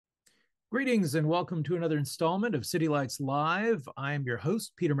Greetings and welcome to another installment of City Lights Live. I am your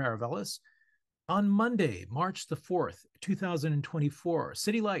host, Peter Maravellis. On Monday, March the 4th, 2024,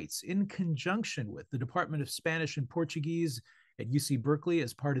 City Lights, in conjunction with the Department of Spanish and Portuguese at UC Berkeley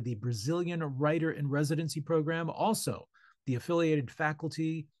as part of the Brazilian Writer in Residency program, also the affiliated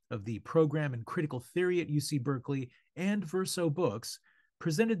faculty of the program in critical theory at UC Berkeley and Verso Books,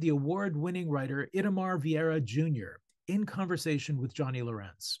 presented the award-winning writer Itamar Vieira Jr. in conversation with Johnny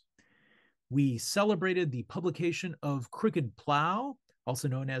Lorenz. We celebrated the publication of Crooked Plow, also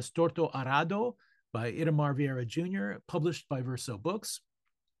known as Torto, arado, by Itamar Vieira Jr., published by Verso Books.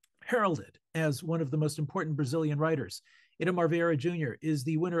 Heralded as one of the most important Brazilian writers, Itamar Vieira Jr. is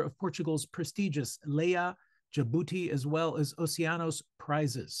the winner of Portugal's prestigious Leya, Jabuti, as well as Oceanos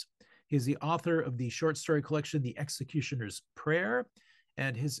Prizes. He is the author of the short story collection The Executioner's Prayer,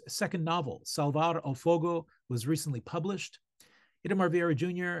 and his second novel, Salvar, fogo, was recently published. Itamar Vieira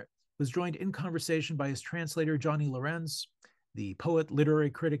Jr. was joined in conversation by his translator, Johnny Lorenz, the poet,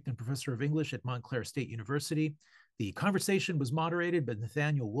 literary critic, and professor of English at Montclair State University. The conversation was moderated by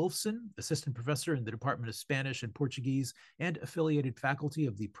Nathaniel Wolfson, assistant professor in the Department of Spanish and Portuguese and affiliated faculty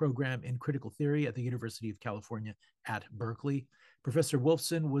of the program in critical theory at the University of California at Berkeley. Professor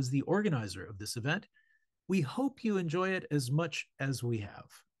Wolfson was the organizer of this event. We hope you enjoy it as much as we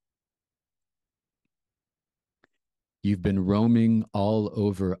have. You've been roaming all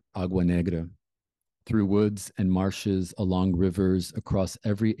over Agua Negra, through woods and marshes, along rivers, across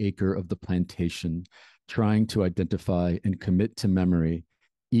every acre of the plantation, trying to identify and commit to memory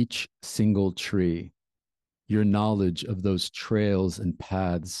each single tree. Your knowledge of those trails and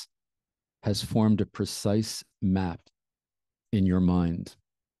paths has formed a precise map in your mind.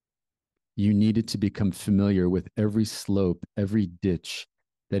 You needed to become familiar with every slope, every ditch,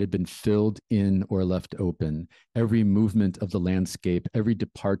 that had been filled in or left open, every movement of the landscape, every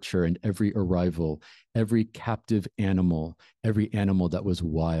departure and every arrival, every captive animal, every animal that was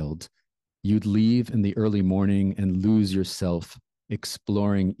wild. You'd leave in the early morning and lose yourself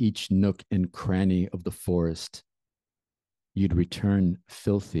exploring each nook and cranny of the forest. You'd return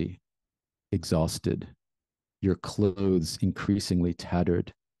filthy, exhausted, your clothes increasingly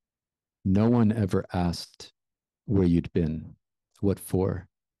tattered. No one ever asked where you'd been, what for.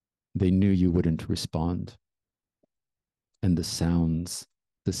 They knew you wouldn't respond. And the sounds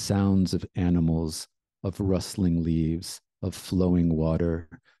of animals, of rustling leaves, of flowing water,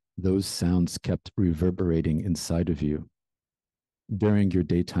 those sounds kept reverberating inside of you. During your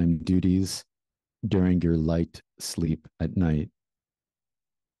daytime duties, during your light sleep at night,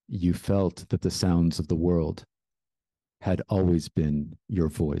 you felt that the sounds of the world had always been your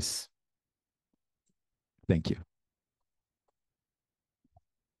voice. Thank you.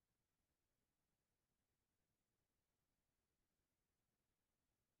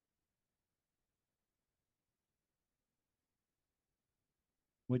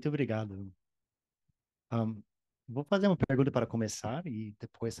 Muito obrigado. Vou fazer uma pergunta para começar e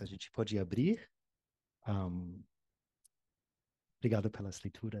depois a gente pode abrir. Obrigado pelas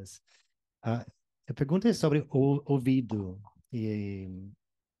leituras. A pergunta é sobre o ouvido. E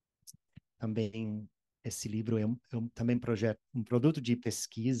também esse livro é também um produto de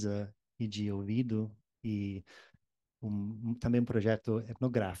pesquisa e de ouvido e também um projeto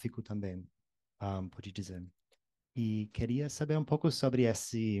etnográfico também, pode dizer. E queria saber um pouco sobre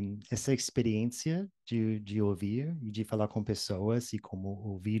essa experiência de ouvir e de falar com pessoas e como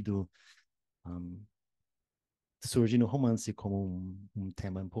o ouvido surge no romance como um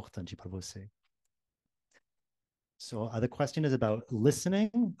tema importante para você. So the question is about listening.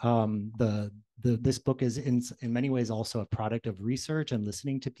 This book is in many ways also a product of research and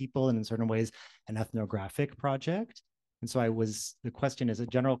listening to people, and in certain ways an ethnographic project. And so the question is a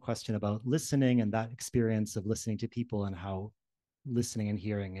general question about listening and that experience of listening to people and how listening and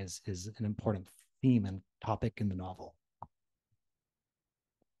hearing is an important theme and topic in the novel.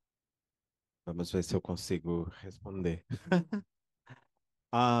 Vamos ver se eu consigo responder.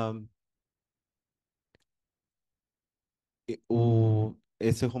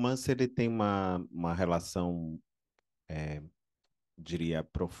 Esse romance ele tem uma relação, diria,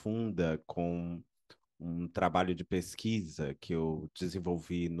 profunda com um trabalho de pesquisa que eu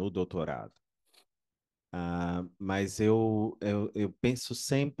desenvolvi no doutorado. Mas eu penso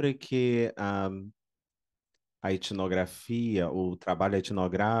sempre que a etnografia, o trabalho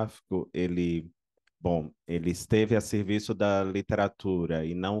etnográfico, ele esteve a serviço da literatura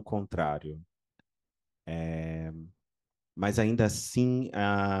e não o contrário. Mas ainda assim,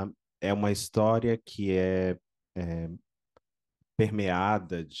 é uma história que é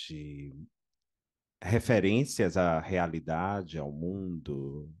permeada de referências à realidade, ao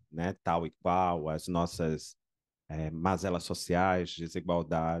mundo, né, tal e qual, as nossas mazelas sociais,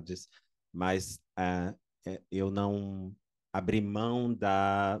 desigualdades, mas eu não abri mão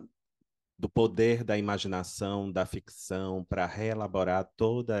do poder da imaginação, da ficção, para reelaborar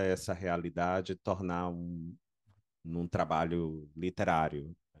toda essa realidade e tornar num trabalho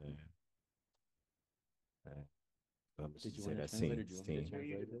literário. Vamos dizer assim. Sim.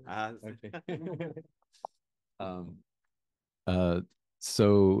 Okay.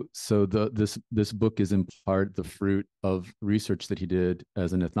 So this book is in part the fruit of research that he did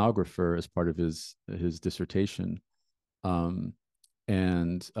as an ethnographer as part of his dissertation,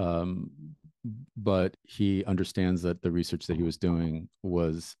 but he understands that the research that he was doing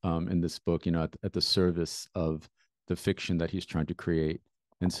was in this book, at the service of the fiction that he's trying to create,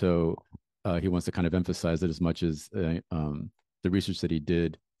 and so he wants to kind of emphasize that as much as the research that he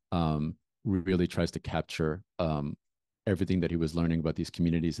did really tries to capture everything that he was learning about these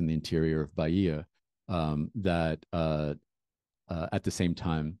communities in the interior of Bahia, that at the same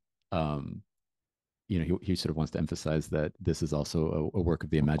time, he sort of wants to emphasize that this is also a work of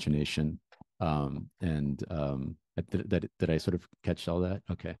the imagination. Did I sort of catch all that?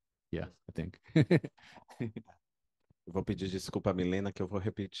 Okay. Yeah, I think. Vou pedir desculpa a Milena, que eu vou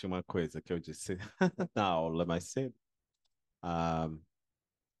repetir uma coisa que eu disse na aula mais cedo.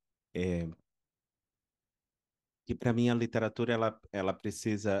 Que para mim a literatura ela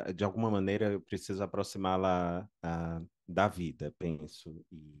precisa, de alguma maneira, eu preciso aproximá-la da vida, penso.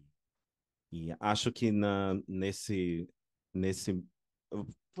 E acho que nesse,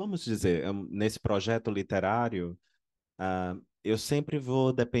 vamos dizer, nesse projeto literário, eu sempre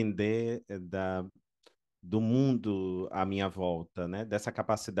vou depender do mundo à minha volta, né? Dessa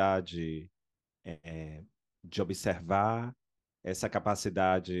capacidade de observar, essa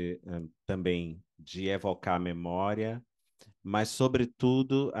capacidade também de evocar a memória, mas,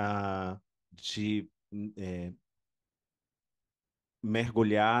 sobretudo, de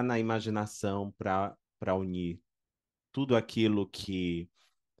mergulhar na imaginação para unir tudo aquilo que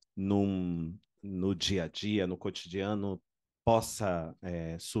no dia a dia, no cotidiano, possa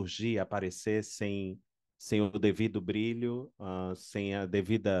surgir, aparecer sem o devido brilho, sem a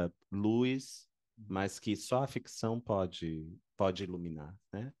devida luz, mas que só a ficção pode iluminar,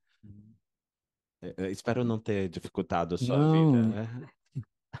 né? Espero não ter dificultado a sua vida. Né?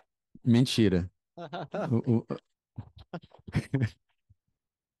 Mentira.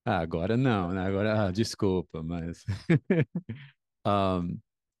 Agora não, né? Agora, desculpa, mas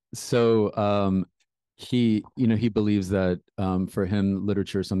he believes that for him,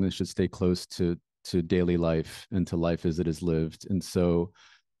 literature is something that should stay close to daily life and to life as it is lived. And so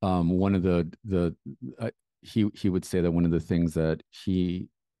one of he would say that one of the things that he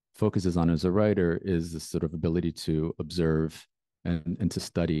focuses on as a writer is this sort of ability to observe and to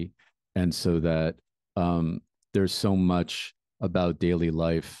study. And so that there's so much about daily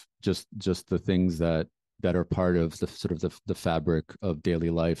life, just the things that are part of the sort of the fabric of daily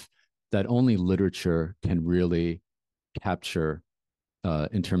life that only literature can really capture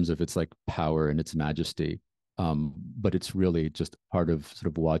in terms of its like power and its majesty. But it's really just part of sort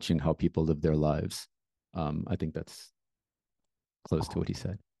of watching how people live their lives. I think that's close to what he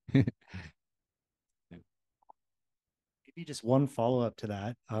said. Maybe just one follow-up to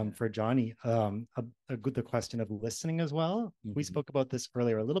that for Johnny, the question of listening as well. Mm-hmm. We spoke about this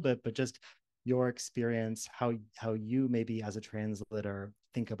earlier a little bit, but just your experience, how you maybe as a translator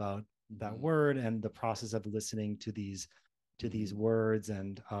think about that word and the process of listening to these words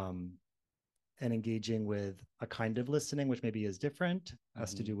and engaging with a kind of listening which maybe is different,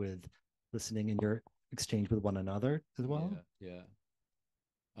 has to do with listening in your exchange with one another as well.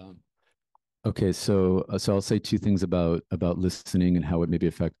 Okay, so I'll say two things about listening and how it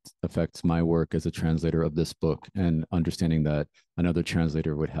maybe affects my work as a translator of this book, and understanding that another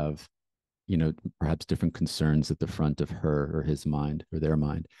translator would have, perhaps different concerns at the front of her or his mind or their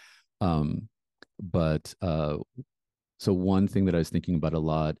mind. So one thing that I was thinking about a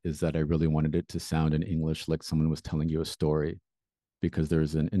lot is that I really wanted it to sound in English like someone was telling you a story, because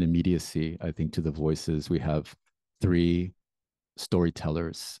there's an immediacy, I think, to the voices. We have 3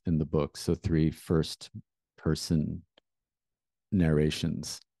 storytellers in the book, so 3 first person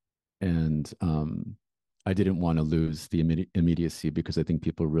narrations, and I didn't want to lose the immediacy, because I think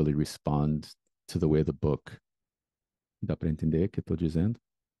people really respond to the way the book, dá para entender que estou dizendo?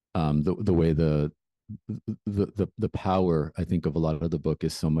 The way the power, I think, of a lot of the book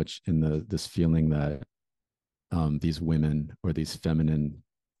is so much in this feeling that these women or these feminine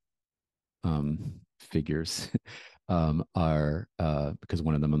figures are, because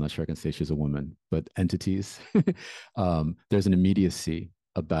one of them, I'm not sure I can say she's a woman, but entities, there's an immediacy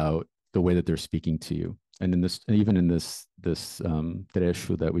about the way that they're speaking to you. And in this, even in this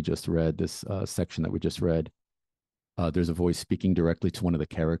trecho that we just read, this section that we just read, there's a voice speaking directly to one of the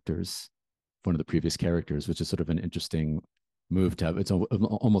characters, one of the previous characters, which is sort of an interesting move to have. It's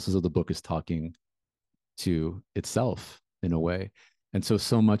almost as though the book is talking to itself in a way. And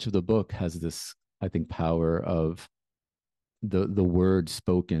so much of the book has this, I think, power of the word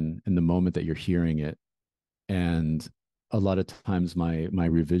spoken in the moment that you're hearing it. And a lot of times my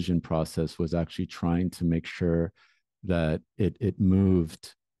revision process was actually trying to make sure that it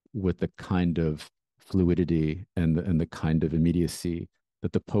moved with the kind of fluidity and the kind of immediacy,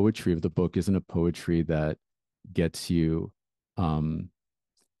 that the poetry of the book isn't a poetry that gets you,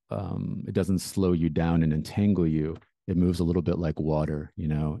 it doesn't slow you down and entangle you. It moves a little bit like water, you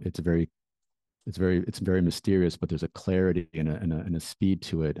know. It's very mysterious, but there's a clarity and a speed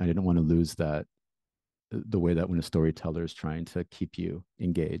to it. I didn't want to lose that, the way that when a storyteller is trying to keep you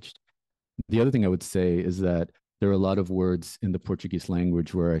engaged. The other thing I would say is that there are a lot of words in the Portuguese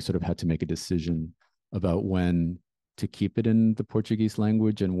language where I sort of had to make a decision about when to keep it in the Portuguese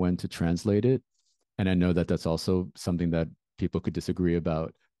language and when to translate it. And I know that that's also something that people could disagree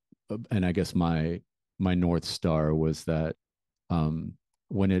about. And I guess my North Star was that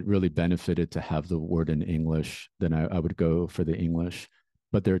when it really benefited to have the word in English, then I would go for the English.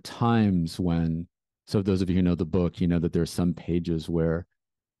 But there are times when, so those of you who know the book, you know that there are some pages where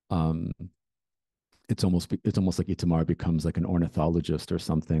it's almost like Itamar becomes like an ornithologist or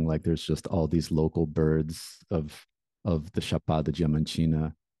something. Like there's just all these local birds of the Chapada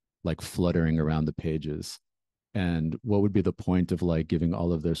Diamantina like fluttering around the pages. And what would be the point of like giving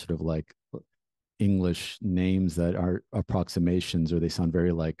all of their sort of like English names that are approximations, or they sound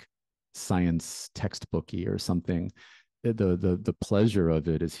very like science textbooky or something? The pleasure of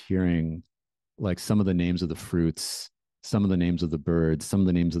it is hearing like some of the names of the fruits, some of the names of the birds, some of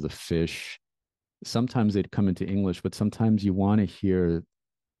the names of the fish. Sometimes they'd come into English, but sometimes you want to hear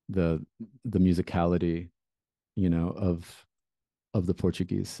the musicality, you know, of the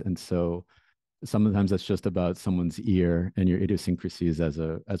Portuguese. And so sometimes that's just about someone's ear and your idiosyncrasies as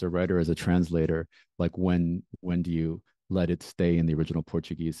a writer, as a translator. Like when do you let it stay in the original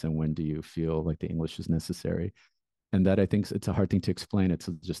Portuguese, and when do you feel like the English is necessary? And that, I think, it's a hard thing to explain. It's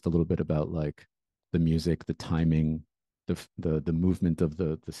just a little bit about like the music, the timing, the movement of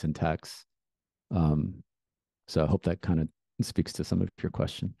the syntax. So I hope that kind of speaks to some of your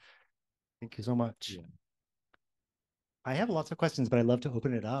question. Thank you so much. Yeah. I have lots of questions, but I'd love to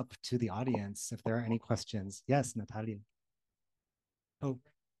open it up to the audience if there are any questions. Yes, Natalia. Oh,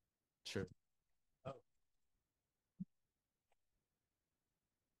 sure. Oh.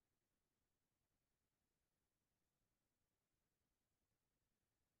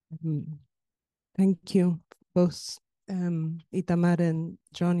 Thank you, both Itamar and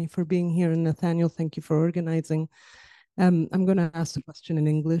Johnny, for being here, and Nathaniel, thank you for organizing. I'm going to ask the question in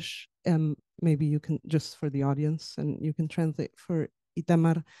English. Maybe you can, just for the audience, and you can translate for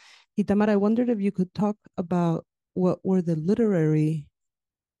Itamar. Itamar, I wondered if you could talk about what were the literary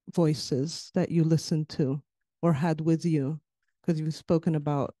voices that you listened to or had with you, because you've spoken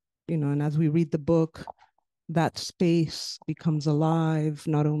about, you know, and as we read the book, that space becomes alive,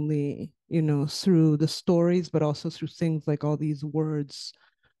 not only, you know, through the stories, but also through things like all these words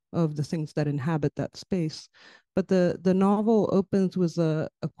of the things that inhabit that space. But the novel opens with a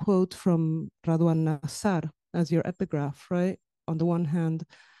quote from Radwan Nassar as your epigraph, right? On the one hand.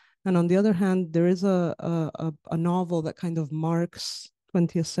 And on the other hand, there is a novel that kind of marks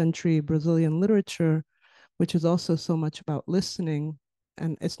 20th century Brazilian literature, which is also so much about listening.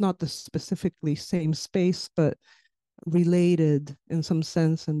 And it's not the specifically same space, but related in some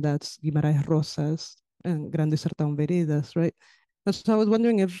sense, and that's Guimarães Rosas and Grande Sertão Veredas, right? And so I was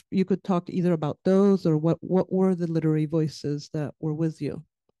wondering if you could talk either about those, or what were the literary voices that were with you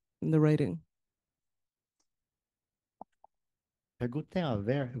in the writing? Pergunta tem a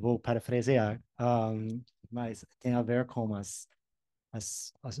ver, vou parafrasear, mas tem a ver com as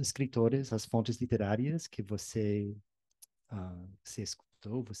escritores, as fontes literárias que você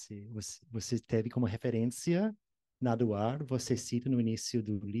escutou, você teve como referência na Duar, você cita no início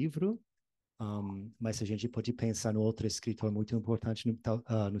do livro, mas a gente pode pensar no outro escritor muito importante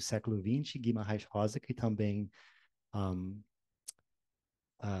no século XX, Guimarães Rosa, que também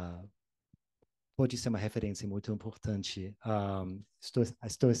pode ser uma referência muito importante.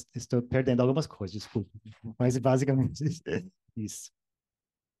 Estou perdendo algumas coisas, desculpa, mas basicamente isso.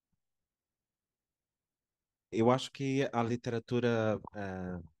 Eu acho que a literatura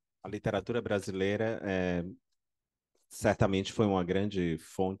brasileira certamente foi uma grande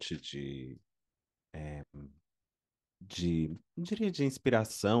fonte não diria de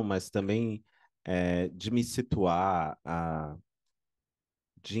inspiração, mas também de me situar,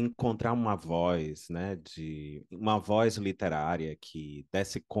 de encontrar uma voz, né, de uma voz literária que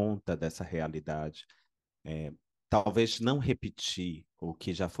desse conta dessa realidade. Talvez não repetir o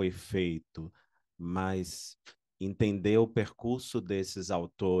que já foi feito, mas entender o percurso desses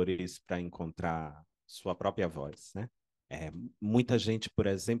autores para encontrar sua própria voz, né? Muita gente, por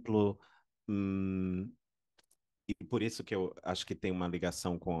exemplo, e por isso que eu acho que tem uma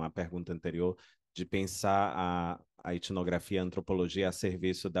ligação com a pergunta anterior, de pensar a etnografia e a antropologia a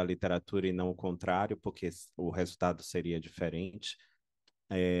serviço da literatura e não o contrário, porque o resultado seria diferente.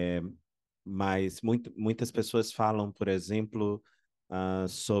 Mas muitas pessoas falam, por exemplo,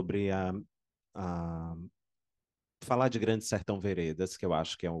 sobre a falar de Grande Sertão Veredas, que eu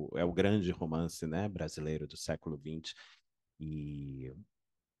acho que é o grande romance, né, brasileiro do século XX, e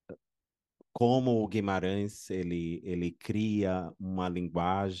como o Guimarães ele cria uma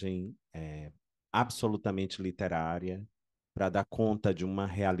linguagem absolutamente literária para dar conta de uma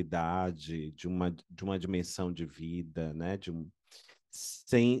realidade, de uma dimensão de vida, né,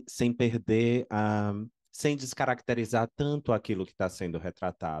 sem perder sem descaracterizar tanto aquilo que está sendo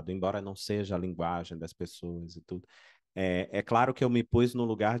retratado, embora não seja a linguagem das pessoas e tudo. É claro que eu me pus no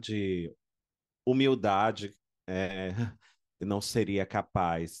lugar de humildade, não seria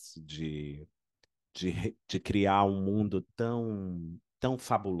capaz de criar um mundo tão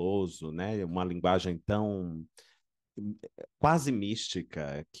fabuloso, né? Uma linguagem tão quase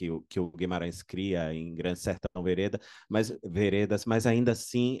mística que o Guimarães cria em Grande Sertão Veredas, mas ainda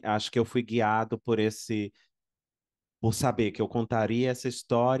assim acho que eu fui guiado por saber que eu contaria essa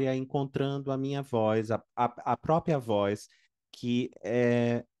história encontrando a minha voz, a própria voz, que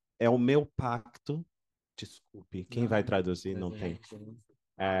é o meu pacto. Desculpe, quem vai traduzir? Não tem.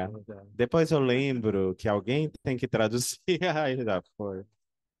 Depois eu lembro que alguém tem que traduzir. Aí já foi.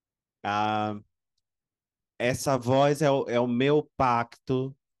 Ah, essa voz é o meu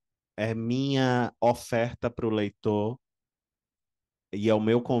pacto, é minha oferta para o leitor e é o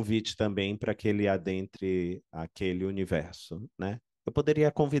meu convite também para que ele adentre aquele universo, né? Eu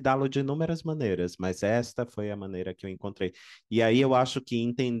poderia convidá-lo de inúmeras maneiras, mas esta foi a maneira que eu encontrei. E aí eu acho que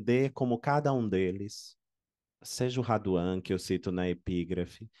entender como cada um deles, seja o Raduan, que eu cito na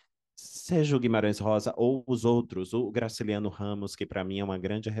epígrafe, seja o Guimarães Rosa ou os outros, o Graciliano Ramos, que para mim é uma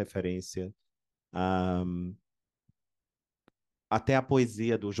grande referência, até a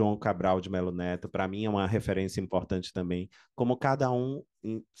poesia do João Cabral de Melo Neto, para mim é uma referência importante também, como cada um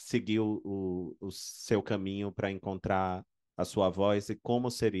seguiu o seu caminho para encontrar a sua voz e como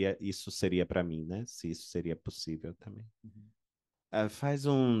isso seria para mim, né? Se isso seria possível também. Faz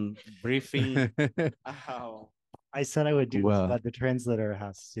um briefing. I said I would do this, but the translator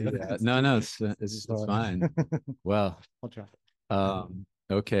has to. Yeah, no, it's fine. Well, I'll try.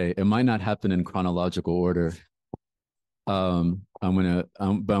 Okay, it might not happen in chronological order. But I'm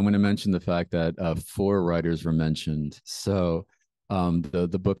gonna mention the fact that 4 writers were mentioned. So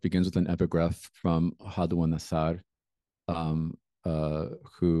the book begins with an epigraph from Hadouan Nassar,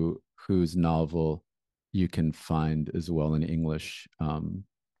 whose novel you can find as well in English.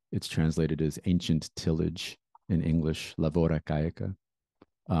 It's translated as Ancient Tillage in English, Lavora Caica.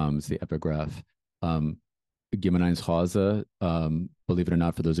 It's the epigraph. Guimarães Rosa, believe it or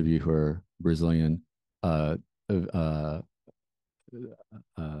not, for those of you who are Brazilian, Grande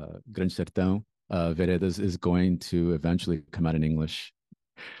Sertão Veredas is going to eventually come out in English.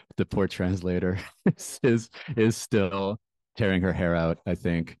 The poor translator is still tearing her hair out, I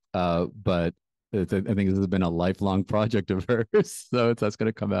think. But I think this has been a lifelong project of hers, so that's going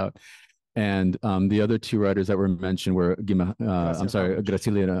to come out. And the other 2 writers that were mentioned were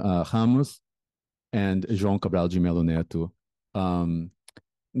Graciliano Ramos and João Cabral de Melo Neto.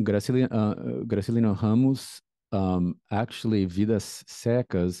 Graciliano Ramos, actually, Vidas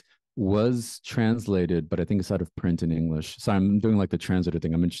Secas was translated, but I think it's out of print in English. So I'm doing like the translator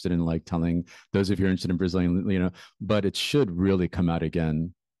thing. I'm interested in like telling those of you who are interested in Brazilian, but it should really come out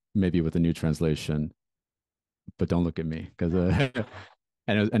again, maybe with a new translation. But don't look at me, because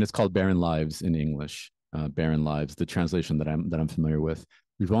and it's called Barren Lives in English. Barren Lives, the translation that I'm familiar with.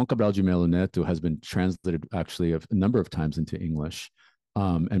 João Cabral de Melo Neto has been translated actually a number of times into English.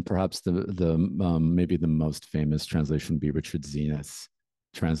 And perhaps the maybe the most famous translation would be Richard Zenith's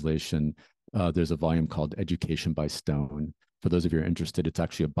translation. There's a volume called Education by Stone. For those of you who are interested, it's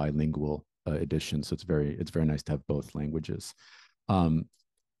actually a bilingual edition, so it's very nice to have both languages. And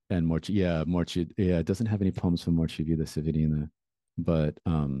Morchi, it doesn't have any poems from Morchi Vida Severina, but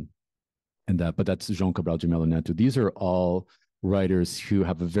that's João Cabral de Melo Neto. These are all writers who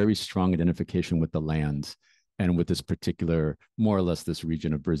have a very strong identification with the land and with this particular, more or less this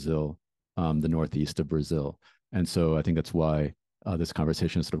region of Brazil, the northeast of Brazil. And so I think that's why this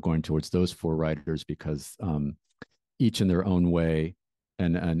conversation is sort of going towards those four writers, because each in their own way,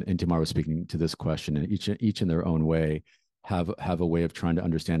 and Itamar was speaking to this question, and each in their own way have a way of trying to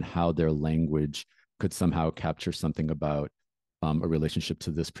understand how their language could somehow capture something about a relationship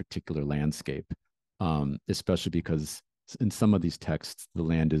to this particular landscape, especially because in some of these texts, the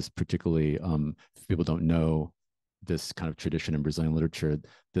land is particularly, if people don't know this kind of tradition in Brazilian literature,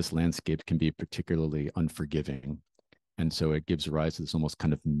 this landscape can be particularly unforgiving. And so it gives rise to this almost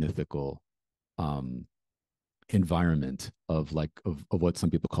kind of mythical environment of what some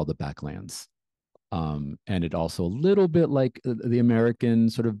people call the backlands. And it also a little bit like the American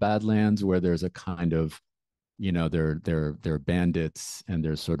sort of Badlands, where there's a kind of, they're bandits, and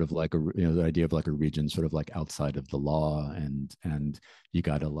there's sort of like the idea of like a region sort of like outside of the law, and you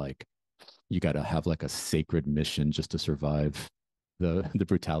gotta have like a sacred mission just to survive the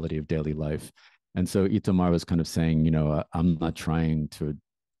brutality of daily life. And so Itamar was kind of saying, I'm not trying to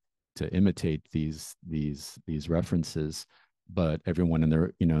imitate these references, but everyone in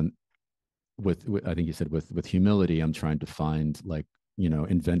their, with I think he said with humility, I'm trying to find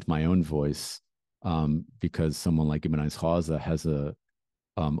invent my own voice, because someone like Guimarães Rosa has a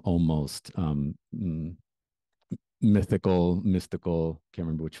almost mystical, can't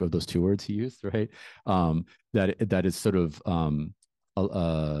remember which of those two words he used, right? That is sort of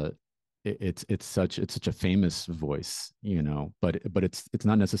it's such a famous voice, but it's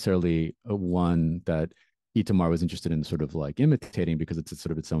not necessarily one that Itamar was interested in sort of like imitating, because it's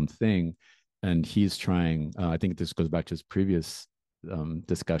sort of its own thing. And he's trying, I think this goes back to his previous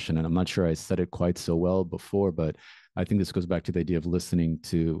discussion, and I'm not sure I said it quite so well before, but I think this goes back to the idea of listening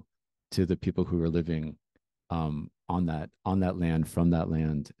to the people who are living on that land, from that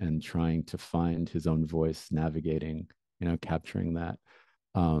land, and trying to find his own voice, navigating, capturing that.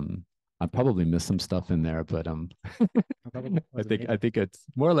 I probably missed some stuff in there, but I think it's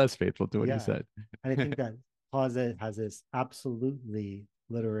more or less faithful to what you said. And I think that Rosa has this absolutely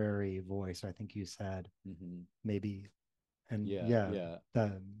literary voice. I think you said maybe, and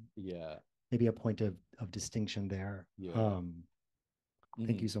maybe a point of distinction there.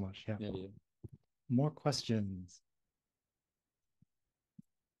 Thank you so much. Yeah. More questions?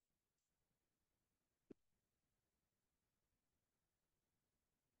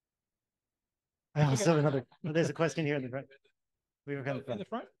 I also have another. There's a question here in the front. We were kind of in the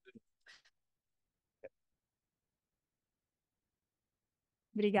front.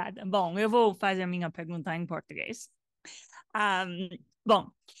 Obrigada. Bom, eu vou fazer a minha pergunta em português. Bom,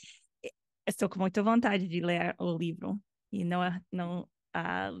 estou com muita vontade de ler o livro e não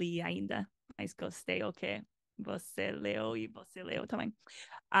li ainda, mas gostei o que você leu e você leu também.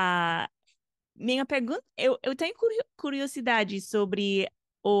 Minha pergunta, eu tenho curiosidade sobre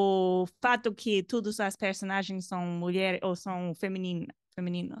o fato que todos as personagens são mulheres ou são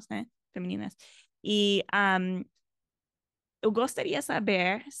femininos, né? Femininas. E eu gostaria de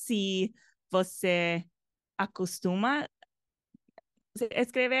saber se você acostuma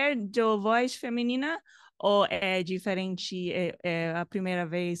escrever de voz feminina, ou é diferente, é a primeira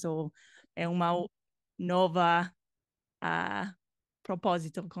vez, ou é uma nova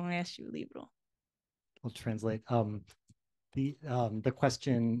propósito com este livro? I'll translate. The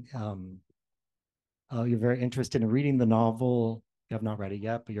question, you're very interested in reading the novel. You have not read it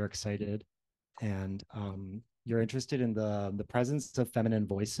yet, but you're excited. And you're interested in the presence of feminine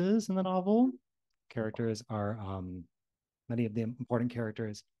voices in the novel. Characters are, many of the important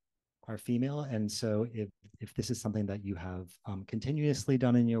characters are female. And so if this is something that you have continuously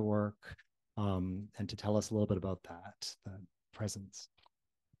done in your work, and to tell us a little bit about that, the presence.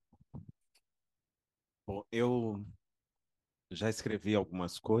 Bom, eu já escrevi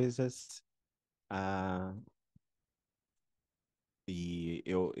algumas coisas, e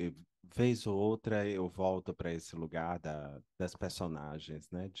vez ou outra eu volto para esse lugar das personagens,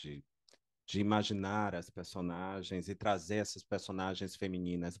 né? De imaginar as personagens e trazer essas personagens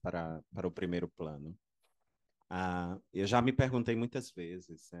femininas para o primeiro plano. Eu já me perguntei muitas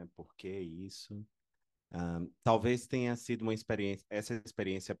vezes, né, por que isso? Talvez tenha sido essa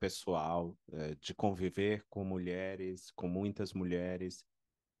experiência pessoal de conviver com mulheres, com muitas mulheres,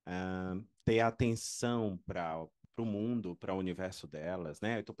 ter atenção para o mundo, para o universo delas,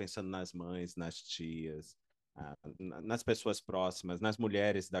 né? Eu estou pensando nas mães, nas tias, nas pessoas próximas, nas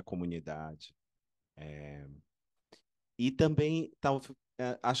mulheres da comunidade. E também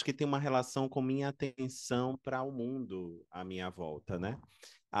acho que tem uma relação com minha atenção para o mundo à minha volta, né?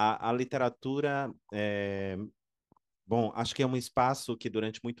 A literatura, bom, acho que é um espaço que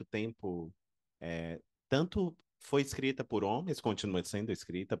durante muito tempo tanto foi escrita por homens, continua sendo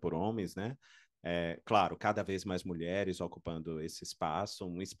escrita por homens, né? Claro, cada vez mais mulheres ocupando esse espaço,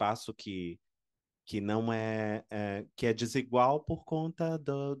 um espaço que não que é desigual por conta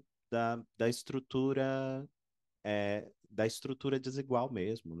da estrutura da estrutura desigual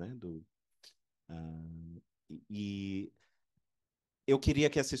mesmo, né? E eu queria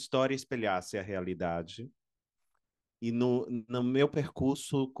que essa história espelhasse a realidade. E no meu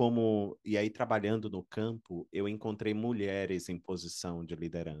percurso e aí trabalhando no campo, eu encontrei mulheres em posição de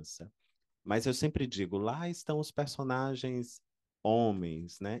liderança. Mas eu sempre digo, lá estão os personagens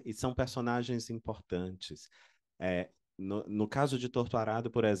homens, né? E são personagens importantes. No caso de Torto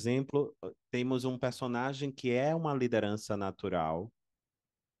Arado, por exemplo, temos um personagem que é uma liderança natural,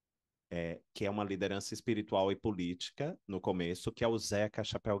 que é uma liderança espiritual e política no começo, que é o Zeca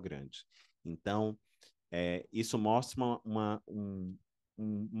Chapéu Grande. Então, isso mostra um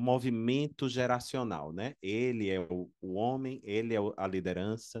movimento geracional, né? Ele é o homem, ele é a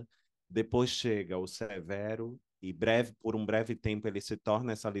liderança, depois chega o Severo, e por um breve tempo ele se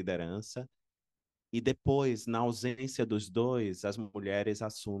torna essa liderança, e depois, na ausência dos dois, as mulheres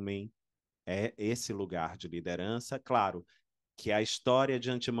assumem esse lugar de liderança. Claro que a história de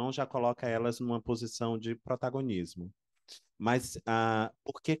antemão já coloca elas numa posição de protagonismo. Mas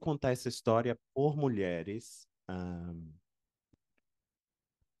por que contar essa história por mulheres?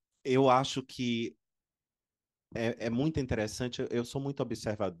 Eu acho que é muito interessante. Eu sou muito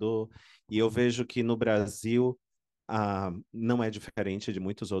observador e eu vejo que no Brasil não é diferente de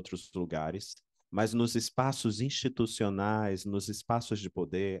muitos outros lugares, mas nos espaços institucionais, nos espaços de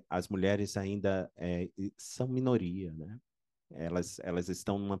poder, as mulheres ainda são minoria, né? Elas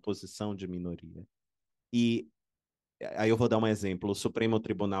estão numa posição de minoria. E aí eu vou dar um exemplo. O Supremo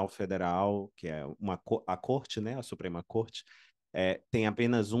Tribunal Federal, que é a corte, né, a Suprema Corte, tem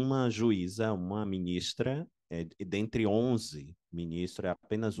apenas uma juíza, uma ministra, e dentre 11 ministros, é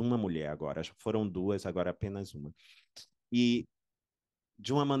apenas uma mulher agora. Já foram duas, agora é apenas uma. E,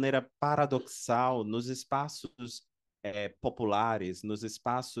 de uma maneira paradoxal, nos espaços populares, nos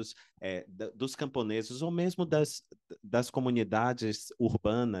espaços dos camponeses, ou mesmo das comunidades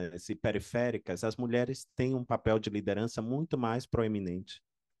urbanas e periféricas, as mulheres têm um papel de liderança muito mais proeminente.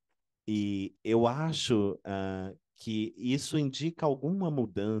 E eu acho que isso indica alguma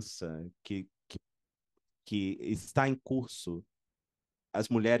mudança que está em curso. As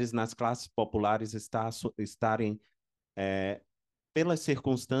mulheres nas classes populares estarem, pelas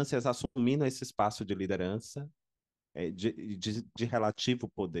circunstâncias, assumindo esse espaço de liderança, de relativo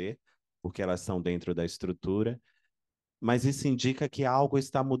poder, porque elas estão dentro da estrutura, mas isso indica que algo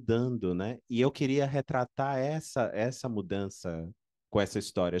está mudando, né? E eu queria retratar essa mudança com essa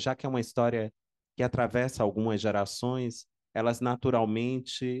história, já que é uma história que atravessa algumas gerações, elas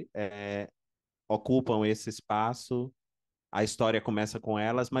naturalmente ocupam esse espaço, a história começa com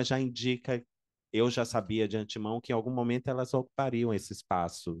elas, mas já indica, eu já sabia de antemão que em algum momento elas ocupariam esse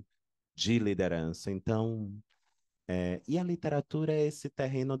espaço de liderança. Então, e a literatura é esse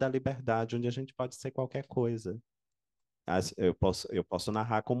terreno da liberdade, onde a gente pode ser qualquer coisa. Eu posso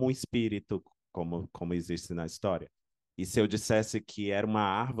narrar como um espírito, como existe na história. E se eu dissesse que era uma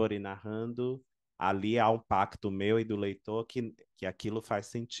árvore narrando, ali há um pacto meu e do leitor que aquilo faz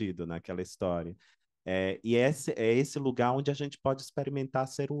sentido naquela história. E é esse lugar onde a gente pode experimentar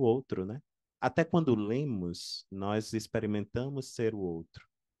ser o outro, né? Até quando lemos, nós experimentamos ser o outro,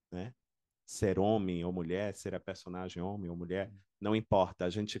 né? Ser homem ou mulher, ser a personagem homem ou mulher, não importa. A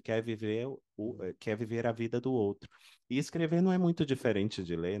gente quer viver a vida do outro. E escrever não é muito diferente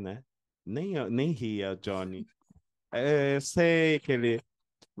de ler, né? Nem ria, Johnny. Eu sei que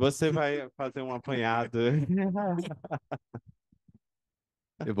você vai fazer um apanhado.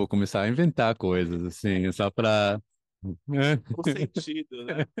 Eu vou começar a inventar coisas, assim, só para... O sentido,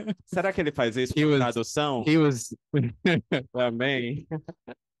 né? Será que ele faz isso He por was, tradução? he was, Também.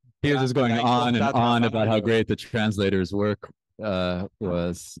 he was just going Para on and encurtar on about how trabalho. great the translator's work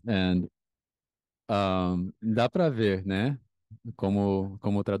was. And dá para ver, né? Como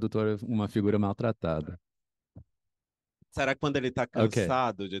o tradutor é uma figura maltratada. Será que quando ele está Ok.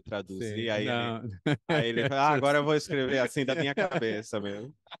 cansado de traduzir, Sim, aí ele fala, agora eu vou escrever assim da minha cabeça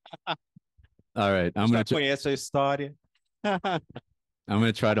mesmo. All right, Eu já conheço a história. I'm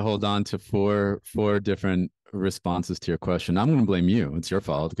going to try to hold on to four different responses to your question. I'm going to blame you. It's your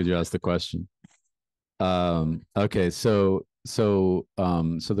fault because you asked the question. Okay, so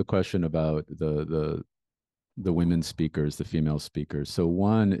the question about the women speakers, the female speakers. So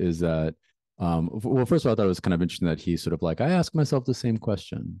one is that, well, first of all, I thought it was kind of interesting that he sort of like, I ask myself the same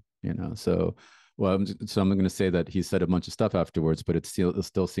question, you know. So well, so I'm going to say that he said a bunch of stuff afterwards, but it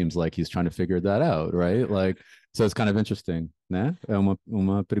still seems like he's trying to figure that out, right? Like, so it's kind of interesting, né? É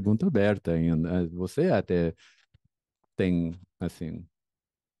uma pergunta aberta ainda. Você até tem, assim,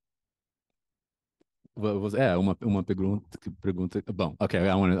 uma pergunta. Bom, okay,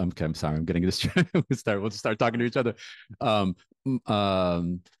 I'm sorry, I'm getting distracted. We'll start talking to each other.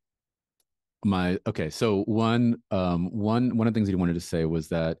 So one of the things he wanted to say was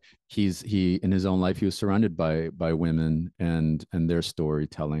that he in his own life he was surrounded by women and their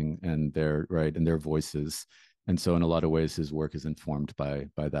storytelling and their voices, and so in a lot of ways his work is informed by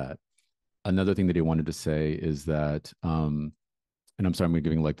that. Another thing that he wanted to say is that and I'm sorry, I'm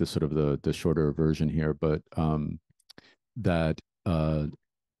giving like this sort of the shorter version here, but that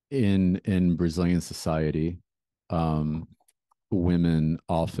in Brazilian society, women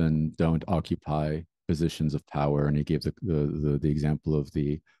often don't occupy positions of power, and he gave the example of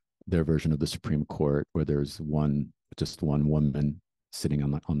their version of the Supreme Court, where there's just one woman sitting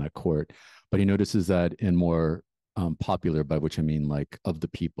on that court. But he notices that in more popular, by which I mean like of the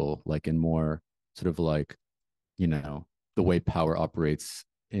people, like in more sort of like, you know, the way power operates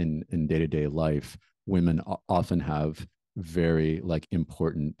in day-to-day life, women often have very like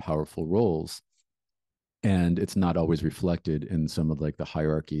important, powerful roles. And it's not always reflected in some of like the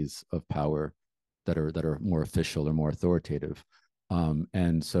hierarchies of power that are more official or more authoritative.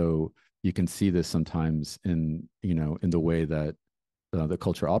 And so you can see this sometimes in the way that the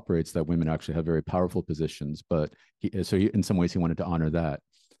culture operates, that women actually have very powerful positions. But in some ways he wanted to honor that.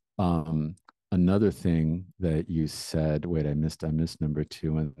 Another thing that you said, wait, I missed number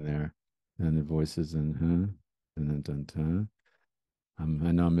 2 in there, and the voices and then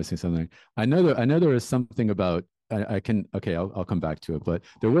I know I'm missing something. I know there is something about I'll come back to it, but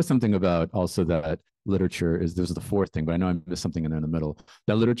there was something about also that literature there's the 4th thing, but I know I missed something in there in the middle.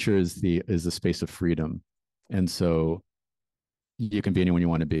 That literature is the space of freedom, and so you can be anyone you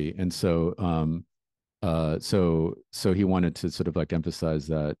want to be, and so so he wanted to sort of like emphasize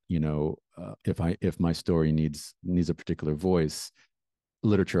that if my story needs a particular voice,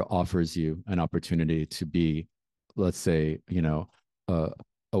 literature offers you an opportunity to be, let's say,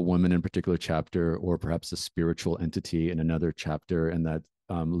 a woman in a particular chapter, or perhaps a spiritual entity in another chapter, and that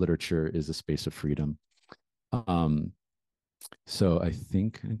literature is a space of freedom. So I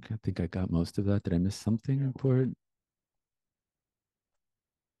think I got most of that. Did I miss something important?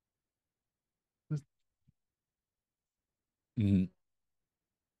 Mm.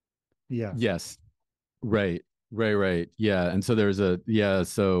 Yeah. Yes. Right. Yeah. And so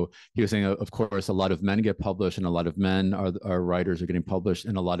so he was saying, of course, a lot of men get published, and a lot of men are writers are getting published,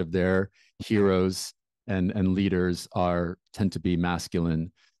 and a lot of their heroes and leaders tend to be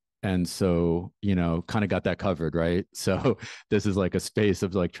masculine. And so, kind of got that covered, right? So this is like a space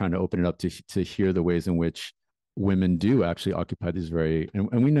of like trying to open it up to hear the ways in which women do actually occupy these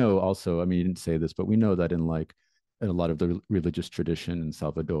and we know also, I mean, you didn't say this, but we know that in a lot of the religious tradition in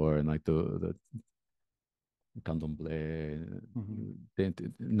Salvador, and like the candomblé,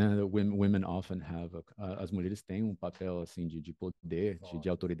 women often have as mulheres têm papel assim de poder, de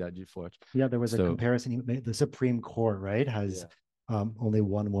autoridade forte. Yeah, there was a comparison. He made the Supreme Court, right, has only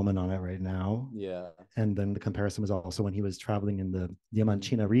one woman on it right now. Yeah. And then the comparison was also when he was traveling in the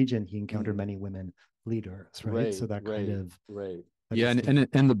Diamantina region, he encountered many women leaders, right? So that kind of yeah, and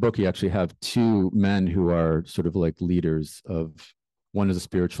in the book, you actually have 2 men who are sort of like leaders of. One is a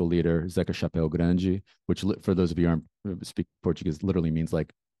spiritual leader, Zeca Chapéu Grande, which for those of you who aren't speak Portuguese, literally means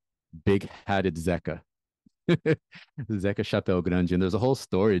like big-hatted Zeca. Zeca Chapéu Grande, and there's a whole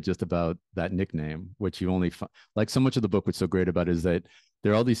story just about that nickname, which you only like. So much of the book, what's so great about it is that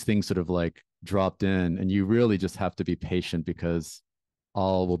there are all these things sort of like dropped in, and you really just have to be patient because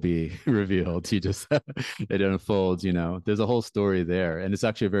all will be revealed. You just it unfolds. There's a whole story there, and it's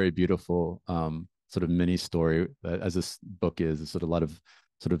actually a very beautiful sort of mini story, as this book is. It's sort of a lot of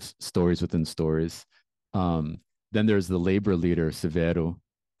sort of stories within stories. Then there's the labor leader, Severo.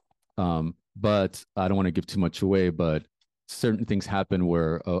 But I don't want to give too much away, but certain things happen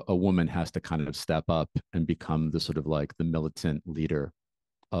where a woman has to kind of step up and become the sort of like the militant leader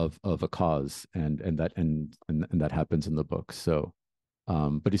of a cause, and that happens in the book. So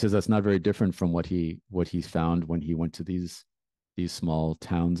but he says that's not very different from what he found when he went to these small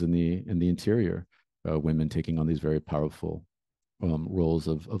towns in the interior, women taking on these very powerful roles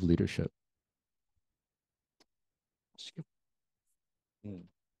of leadership.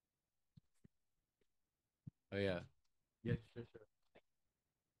 Oh yeah, sure.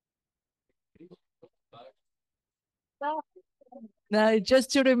 Now,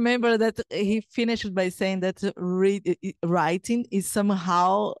 just to remember that he finished by saying that writing is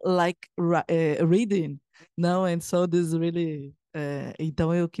somehow like reading, no? And so this really...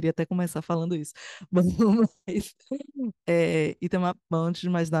 então eu queria até começar falando isso. Mas, Itamar, bom, antes de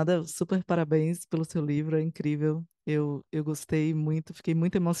mais nada, super parabéns pelo seu livro, é incrível. Eu gostei muito, fiquei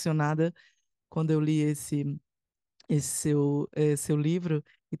muito emocionada quando eu li esse seu livro,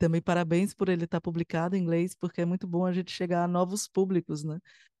 e também parabéns por ele estar publicado em inglês, porque é muito bom a gente chegar a novos públicos, né?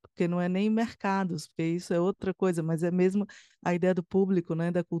 Porque não é nem mercados, porque isso é outra coisa, mas é mesmo a ideia do público, né?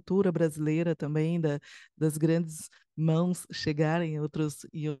 Da cultura brasileira também, das grandes mãos chegarem em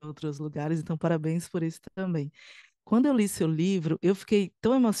outros lugares, então parabéns por isso também. Quando eu li seu livro, eu fiquei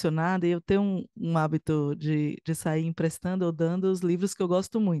tão emocionada, e eu tenho um hábito de sair emprestando ou dando os livros que eu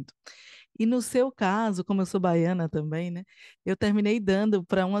gosto muito. E no seu caso, como eu sou baiana também, né? Eu terminei dando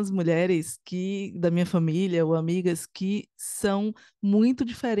para umas mulheres da minha família ou amigas que são muito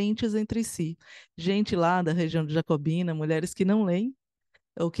diferentes entre si. Gente lá da região de Jacobina, mulheres que não leem,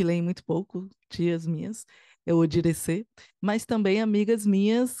 ou que leem muito pouco, tias minhas, eu Odiracê, mas também amigas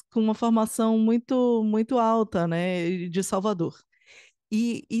minhas com uma formação muito, muito alta, né? De Salvador.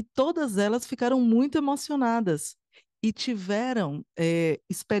 E todas elas ficaram muito emocionadas e tiveram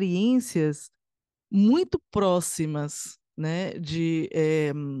experiências muito próximas, né,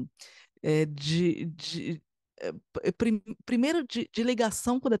 primeiro de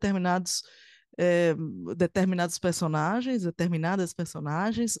ligação com é, determinadas personagens,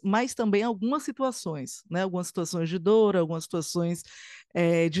 mas também algumas situações, né, algumas situações de dor, algumas situações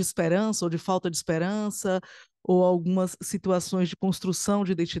de esperança ou de falta de esperança, ou algumas situações de construção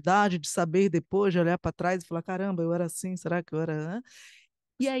de identidade, de saber depois, de olhar para trás e falar, caramba, eu era assim, será que eu era... Né?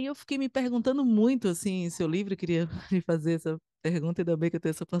 E aí eu fiquei me perguntando muito, assim, em seu livro, eu queria lhe fazer essa pergunta, ainda bem que eu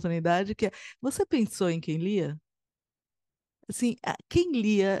tenho essa oportunidade, que é, você pensou em quem lia? Assim, quem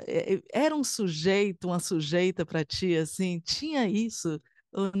lia era um sujeito, uma sujeita para ti, assim, tinha isso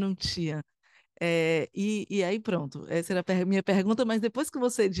ou não tinha? E aí pronto, essa era a minha pergunta, mas depois que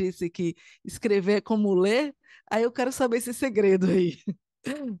você disse que escrever é como ler, aí eu quero saber esse segredo aí.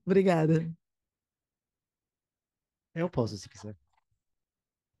 Obrigada. Eu posso, se quiser.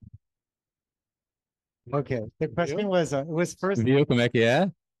 Okay, the question was first. Viu como é que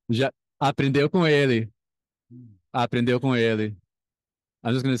é? Já aprendeu com ele. Aprendeu com ele.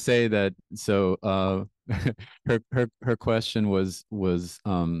 I'm just going to say that. So, her question was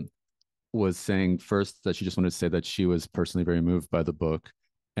saying first that she just wanted to say that she was personally very moved by the book,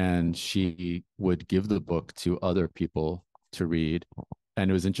 and she would give the book to other people to read. And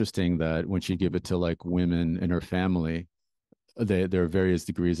it was interesting that when she gave it to like women in her family, there are various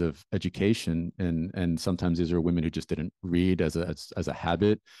degrees of education, and sometimes these are women who just didn't read as a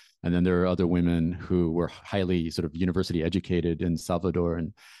habit, and then there are other women who were highly sort of university educated in Salvador,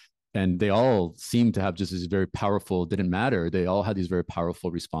 and they all seemed to have just these very powerful, didn't matter, they all had these very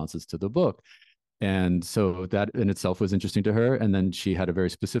powerful responses to the book. And so that in itself was interesting to her. And then she had a very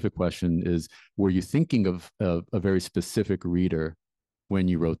specific question: is, were you thinking of a very specific reader when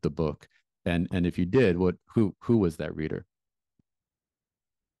you wrote the book? And if you did, who was that reader?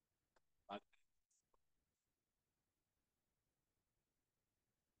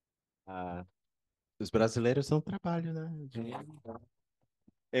 Os brasileiros são trabalho, né?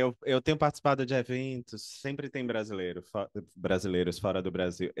 Eu tenho participado de eventos, sempre tem brasileiros fora do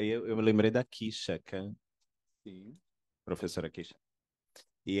Brasil. Eu me lembrei da Kisha, sim, professora Kisha.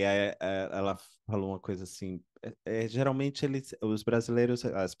 E ela falou uma coisa assim: geralmente os brasileiros,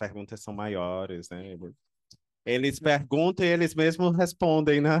 as perguntas são maiores, né? Eles perguntam e eles mesmos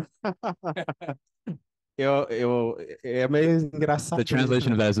respondem, né? É meio engraçado. The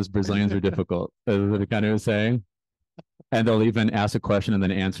translation of that is Brazilians are difficult. Is what it kind of saying. And they'll even ask a question and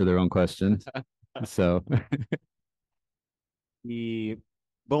then answer their own question. So.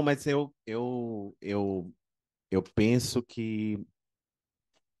 Bom, mas eu penso que,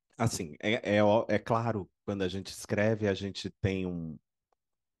 assim, é claro, quando a gente escreve, a gente tem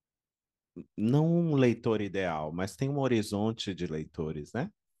não um leitor ideal, mas tem um horizonte de leitores, né?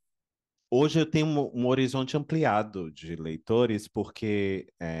 Hoje eu tenho um horizonte ampliado de leitores,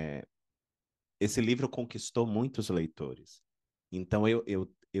 porque esse livro conquistou muitos leitores. Então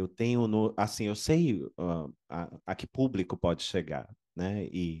eu tenho assim, eu sei a que público pode chegar, né?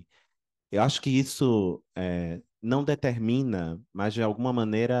 E eu acho que isso não determina, mas de alguma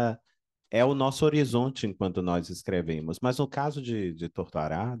maneira é o nosso horizonte enquanto nós escrevemos. Mas no caso de Torto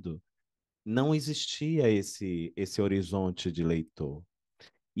Arado, não existia esse horizonte de leitor.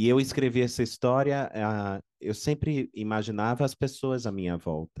 E eu escrevi essa história, eu sempre imaginava as pessoas à minha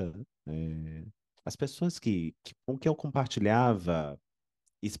volta. as pessoas com que eu compartilhava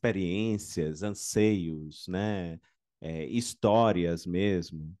experiências, anseios, né? Histórias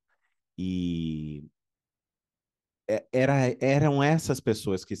mesmo. E eram essas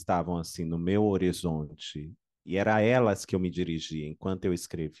pessoas que estavam assim no meu horizonte. E era a elas que eu me dirigia enquanto eu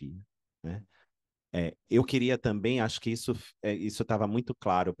escrevia, né? Eu queria também, acho que isso estava muito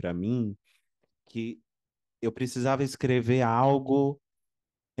claro para mim, que eu precisava escrever algo,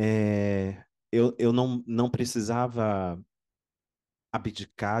 eu não precisava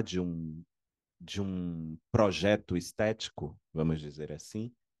abdicar de um projeto estético, vamos dizer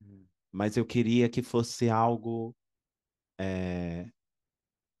assim, mas eu queria que fosse algo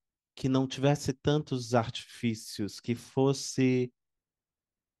que não tivesse tantos artifícios, que fosse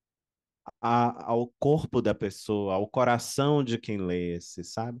ao corpo da pessoa, ao coração de quem lesse,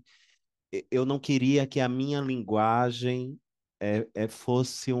 sabe? Eu não queria que a minha linguagem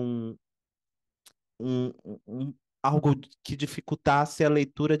fosse um, um- algo que dificultasse a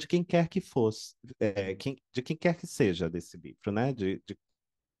leitura de quem quer que fosse, de quem quer que seja desse livro, né?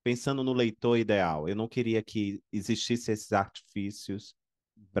 Pensando no leitor ideal, eu não queria que existisse esses artifícios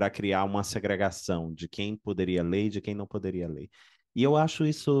para criar uma segregação de quem poderia ler e de quem não poderia ler. E eu acho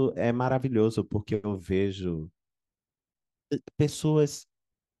isso maravilhoso, porque eu vejo pessoas,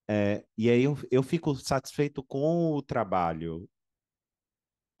 e aí eu fico satisfeito com o trabalho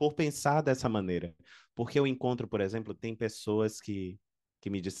por pensar dessa maneira. Porque eu encontro, por exemplo, tem pessoas que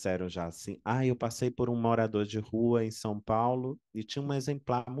me disseram já assim: eu passei por um morador de rua em São Paulo e tinha um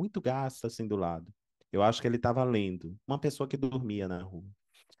exemplar muito gasto assim do lado. Eu acho que ele estava lendo, uma pessoa que dormia na rua.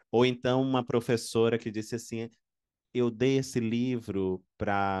 Ou então uma professora que disse assim: eu dei esse livro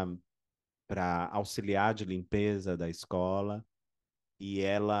para auxiliar de limpeza da escola. E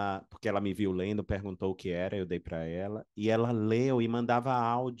ela, porque ela me viu lendo, perguntou o que era, eu dei para ela, e ela leu e mandava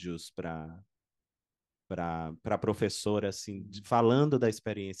áudios para a professora, assim, falando da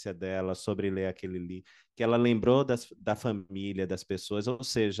experiência dela sobre ler aquele livro, que ela lembrou da família, das pessoas, ou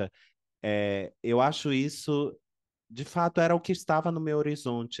seja, eu acho isso, de fato, era o que estava no meu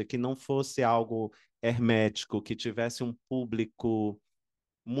horizonte, que não fosse algo hermético, que tivesse um público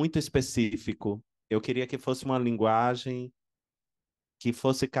muito específico. Eu queria que fosse uma linguagem que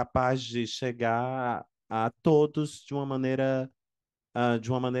fosse capaz de chegar a todos de uma maneira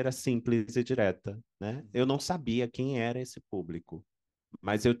simples e direta, né? Eu não sabia quem era esse público,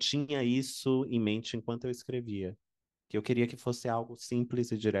 mas eu tinha isso em mente enquanto eu escrevia, que eu queria que fosse algo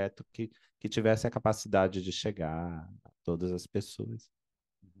simples e direto, que tivesse a capacidade de chegar a todas as pessoas.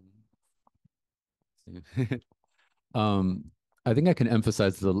 Um, I think I can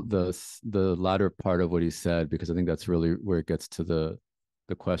emphasize the latter part of what he said, because I think that's really where it gets to the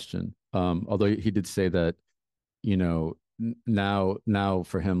question. Although he did say that, you know, now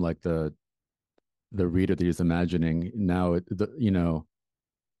for him, like the reader that he's imagining now,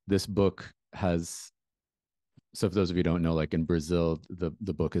 this book has. So for those of you who don't know, like in Brazil,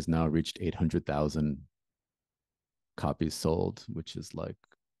 the book has now reached 800,000 copies sold, which is like,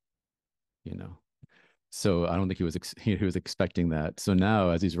 you know, so I don't think he was expecting that. So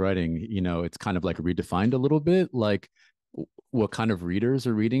now as he's writing, it's kind of like redefined a little bit, like what kind of readers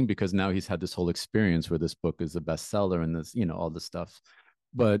are reading, because now he's had this whole experience where this book is a bestseller and this, all this stuff.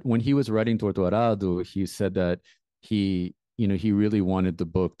 But when he was writing Torto, arado, he said that he really wanted the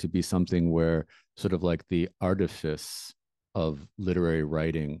book to be something where sort of like the artifice of literary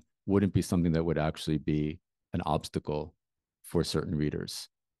writing wouldn't be something that would actually be an obstacle for certain readers,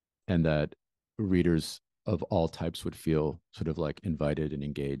 and that readers of all types would feel sort of like invited and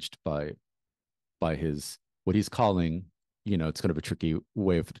engaged by his, what he's calling, it's kind of a tricky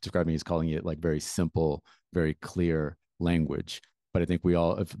way of describing, he's calling it like very simple, very clear language. But I think we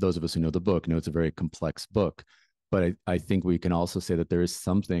all, if those of us who know the book, know it's a very complex book. But I think we can also say that there is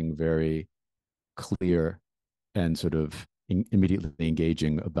something very clear and sort of immediately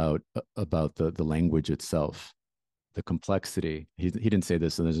engaging about the language itself, the complexity. He didn't say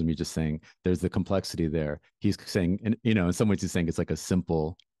this, so there's me just saying there's the complexity there. He's saying, and in some ways he's saying it's like it's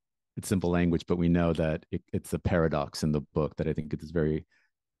simple language, but we know that it's a paradox in the book that I think it is very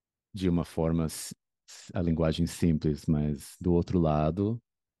de uma forma, a linguagem simples, mas do outro lado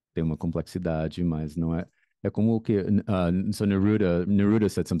tem uma complexidade, mas não é. É como que so Neruda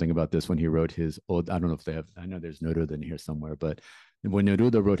said something about this when he wrote his Ode. I don't know if they have. I know there's Neruda in here somewhere, but when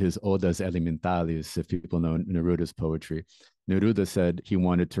Neruda wrote his Odas Elementales, if people know Neruda's poetry, Neruda said he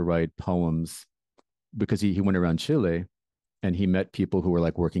wanted to write poems because he went around Chile and he met people who were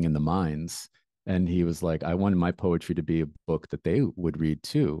like working in the mines. And he was like, I wanted my poetry to be a book that they would read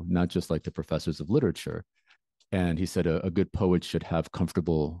too, not just like the professors of literature. And he said a good poet should have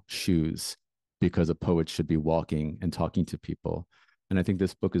comfortable shoes because a poet should be walking and talking to people. And I think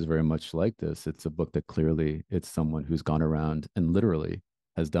this book is very much like this. It's a book that clearly it's someone who's gone around and literally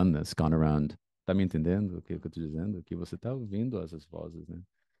has done this, gone around. Tá me entendendo o que eu tô dizendo? Que você tá ouvindo essas vozes, né?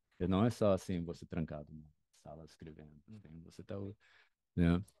 E não é só assim, você trancado na sala escrevendo. Você tá...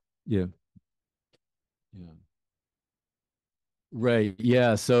 Yeah, yeah, yeah. Right.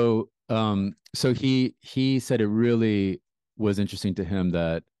 Yeah. So he said it really was interesting to him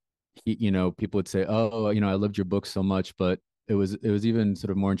that he, you know, people would say, "Oh, you know, I loved your book so much," but it was even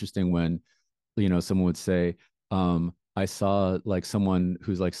sort of more interesting when, you know, someone would say, "I saw like someone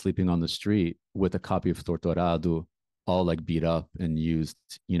who's like sleeping on the street with a copy of Torto arado, all like beat up and used,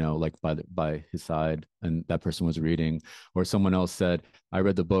 you know, like by his side, and that person was reading." Or someone else said, "I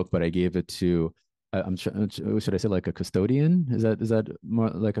read the book, but I gave it to." Should I say like a custodian? Is that more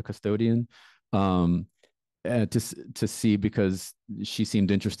like a custodian? To see, because she seemed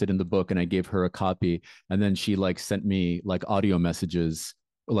interested in the book and I gave her a copy, and then she like sent me like audio messages,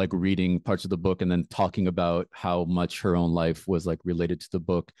 like reading parts of the book and then talking about how much her own life was like related to the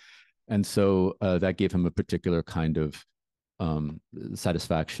book. And so that gave him a particular kind of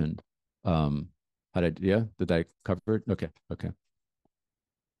satisfaction. Did I cover it? Okay.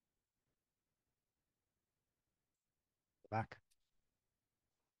 Back.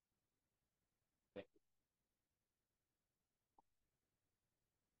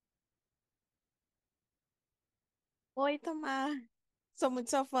 Oi, Itamar. Sou muito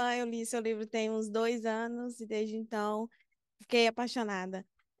sua fã. Eu li seu livro tem uns 2 anos e desde então fiquei apaixonada.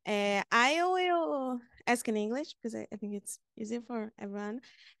 I will ask in English because I think it's easier for everyone.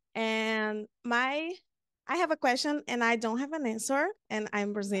 And I have a question and I don't have an answer, and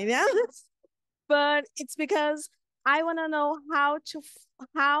I'm Brazilian. But it's because I want to know how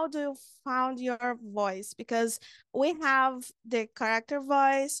do you found your voice, because we have the character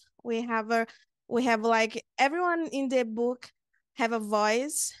voice, we have like everyone in the book have a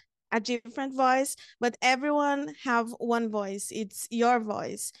voice, a different voice, but everyone have one voice. It's your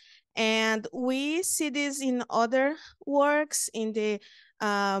voice. And we see this in other works, in the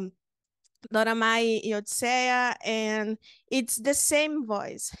Dora Mai Yotseya, and it's the same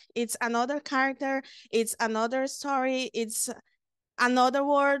voice. It's another character, it's another story, it's another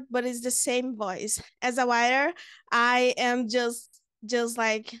word, but it's the same voice. As a writer, I am just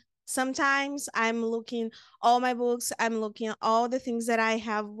like, sometimes I'm looking all my books, I'm looking all the things that I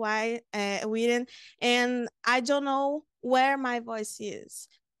have written, and I don't know where my voice is.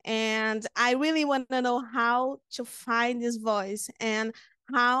 And I really want to know how to find this voice, and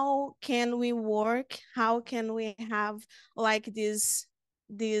how can we work, how can we have like this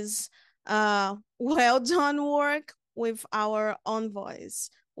well done work with our own voice,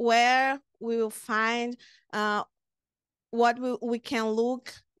 where we will find what we can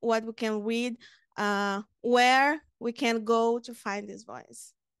look, what we can read, where we can go to find this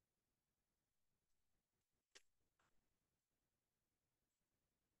voice.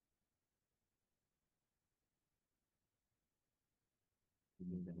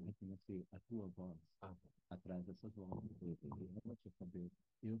 A tua voz atrás dessas vozes, eu quero saber,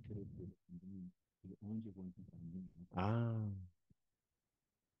 eu quero ver onde eu vou encontrar mim.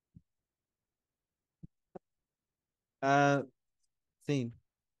 Sim.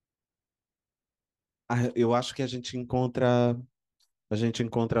 Eu acho que a gente encontra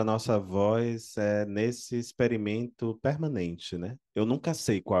a nossa voz nesse experimento permanente, né? Eu nunca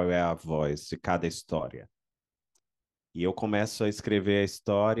sei qual é a voz de cada história. E eu começo a escrever a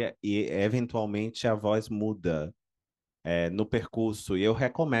história e, eventualmente, a voz muda no percurso. E eu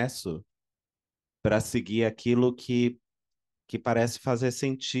recomeço para seguir aquilo que parece fazer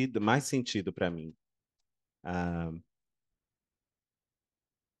sentido, mais sentido para mim.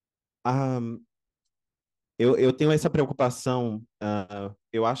 Eu tenho essa preocupação.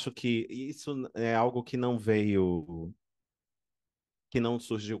 Eu acho que isso é algo que não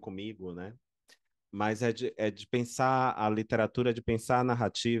surgiu comigo, né? Mas é de pensar a literatura, de pensar a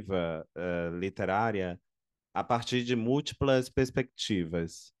narrativa literária a partir de múltiplas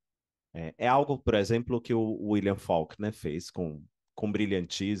perspectivas. É algo, por exemplo, que o William Faulkner fez com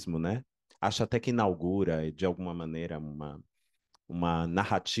brilhantismo, né? Acho até que inaugura, de alguma maneira, uma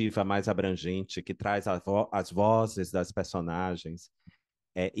narrativa mais abrangente, que traz as vozes das personagens.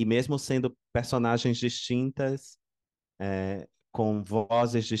 E mesmo sendo personagens distintas, com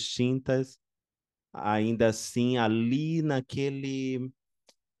vozes distintas, ainda assim, ali naquele...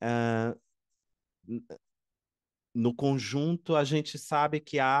 no conjunto, a gente sabe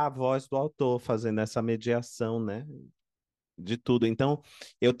que há a voz do autor fazendo essa mediação, né? De tudo. Então,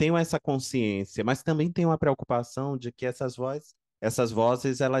 eu tenho essa consciência, mas também tenho a preocupação de que essas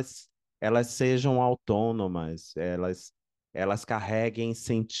vozes, elas sejam autônomas, elas carreguem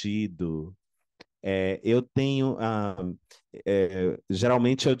sentido. Eu tenho,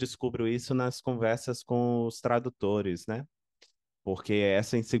 geralmente eu descubro isso nas conversas com os tradutores, né? Porque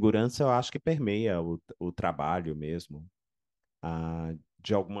essa insegurança eu acho que permeia o trabalho mesmo,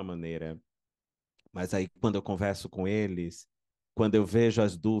 de alguma maneira. Mas aí, quando eu converso com eles, quando eu vejo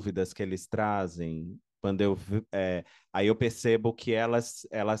as dúvidas que eles trazem, aí eu percebo que elas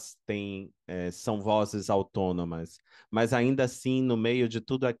têm, são vozes autônomas. Mas ainda assim, no meio de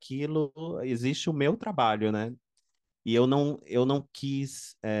tudo aquilo, existe o meu trabalho, né? E eu não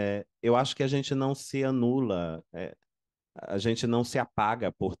quis. Eu acho que a gente não se anula, a gente não se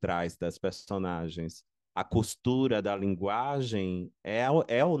apaga por trás das personagens. A costura da linguagem é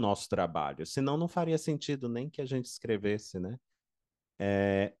o nosso trabalho, senão não faria sentido nem que a gente escrevesse, né?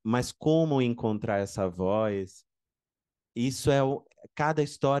 Mas como encontrar essa voz? Isso cada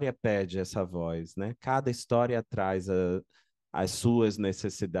história pede essa voz, né? Cada história traz as suas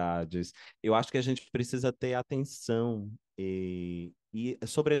necessidades. Eu acho que a gente precisa ter atenção e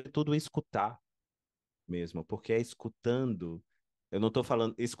sobretudo, escutar mesmo, porque é escutando. Eu não estou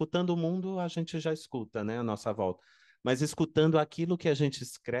falando. Escutando o mundo, a gente já escuta, né? A nossa volta. Mas escutando aquilo que a gente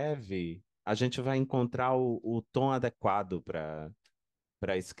escreve, a gente vai encontrar o tom adequado para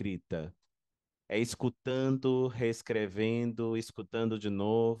a escrita. É escutando, reescrevendo, escutando de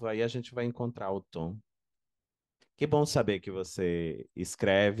novo, aí a gente vai encontrar o tom. Que bom saber que você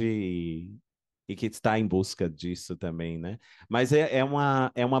escreve e que está em busca disso também, né? Mas é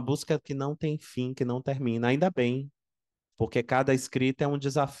uma busca que não tem fim, que não termina. Ainda bem, porque cada escrita é um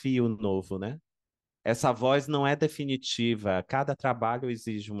desafio novo, né? Essa voz não é definitiva, cada trabalho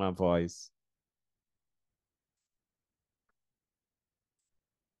exige uma voz.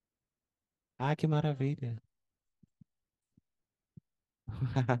 Ah, que maravilha!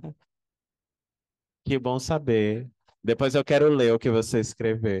 Que bom saber. Depois eu quero ler o que você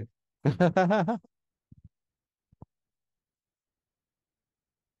escrever.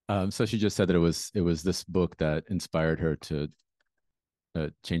 So she just said that it was this book that inspired her to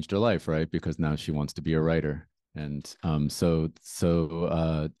changed her life, right? Because now she wants to be a writer, and so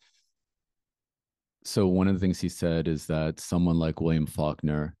one of the things he said is that someone like William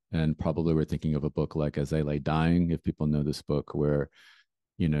Faulkner, and probably we're thinking of a book like As I Lay Dying, if people know this book, where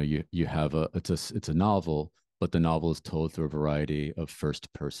you have it's a novel, but the novel is told through a variety of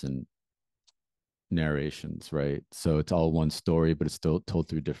first person narrations, right? So it's all one story, but it's still told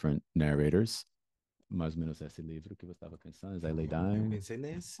through different narrators. Mais ou menos esse livro que você estava pensando, As I Lay Eu Dying. pensei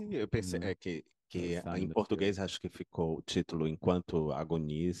nesse, eu pensei que Pensando em no português acho que ficou o título Enquanto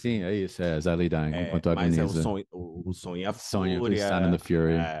Agoniza. Sim, é isso, As I Lay Dying, enquanto Mas é o agoniza. sonho, o sonho e a Sonho, the Sound and fúria, the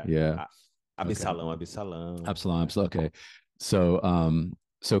Fury. Yeah. Okay. Absalão. Absalom. Okay.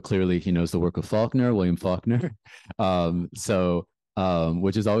 So clearly he knows the work of Faulkner, William Faulkner.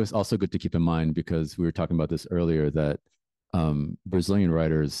 Which is always also good to keep in mind, because we were talking about this earlier, that Brazilian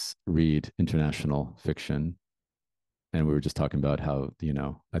writers read international fiction. And we were just talking about how,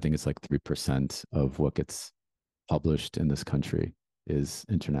 I think it's like 3% of what gets published in this country is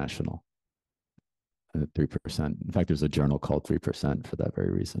international. 3%. In fact, there's a journal called 3% for that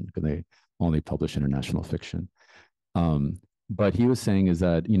very reason, because they only publish international fiction. But he was saying is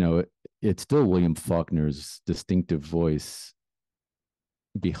that, it's still William Faulkner's distinctive voice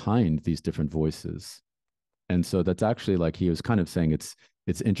behind these different voices. And so that's actually, like, he was kind of saying it's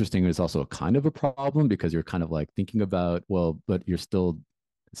interesting. It's also a kind of a problem, because you're kind of like thinking about, well, but it's still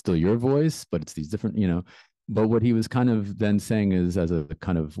your voice, but it's these different, but what he was kind of then saying is, as a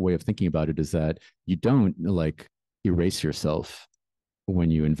kind of way of thinking about it, is that you don't like erase yourself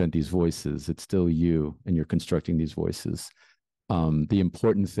when you invent these voices. It's still you, and you're constructing these voices. The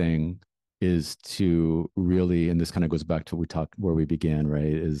important thing is to really, and this kind of goes back to where we began, right?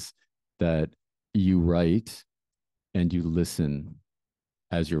 Is that you write and you listen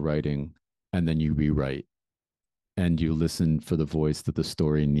as you're writing, and then you rewrite, and you listen for the voice that the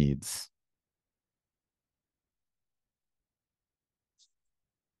story needs.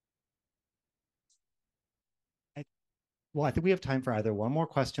 Well, I think we have time for either one more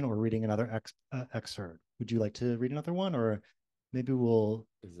question or reading another excerpt. Would you like to read another one, or maybe we'll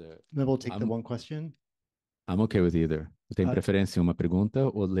take the one question? I'm okay with either. Tem preferência uma pergunta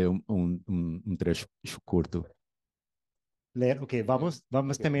ou ler trecho curto? Ler, ok,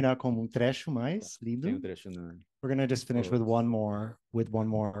 vamos terminar com trecho mais lindo. Tem trecho no... We're gonna just finish with one more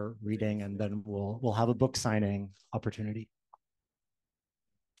reading, and then we'll have a book signing opportunity.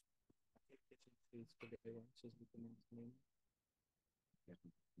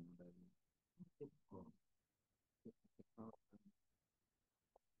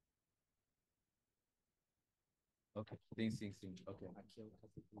 Ok, sim. Ok. Aqui é o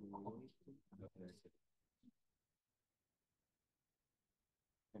capítulo 8. Ok.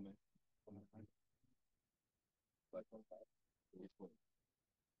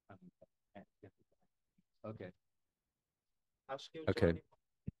 Ok. Acho que o Okay. Johnny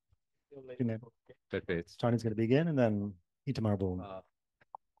will let you know. Perfect. Johnny's going to begin, and then Itamar will.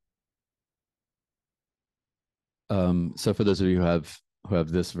 So for those of you who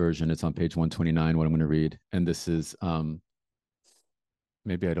have this version, it's on page 129, what I'm going to read. And this is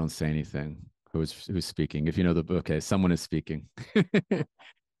maybe I don't say anything. Who's speaking? If you know the book, okay, someone is speaking.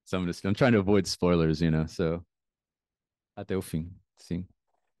 I'm trying to avoid spoilers, you know. So até o fim, sim.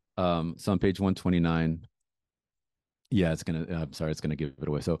 So on page 129, yeah, it's gonna give it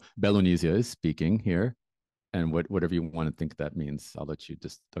away. So Belonesia is speaking here, and whatever you want to think that means, I'll let you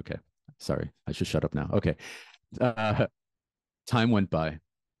just. Okay, sorry, I should shut up now. Okay, time went by,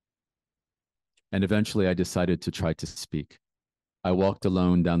 and eventually I decided to try to speak. I walked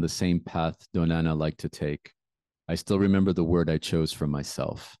alone down the same path Donana liked to take. I still remember the word I chose for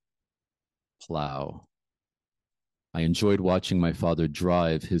myself: plow. I enjoyed watching my father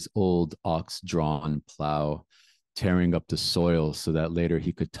drive his old ox-drawn plow, tearing up the soil so that later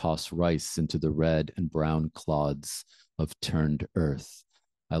he could toss rice into the red and brown clods of turned earth.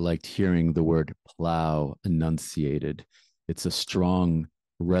 I liked hearing the word plow enunciated. It's a strong,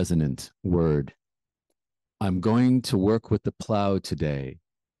 resonant word. I'm going to work with the plow today.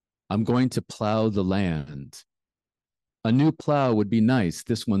 I'm going to plow the land. A new plow would be nice.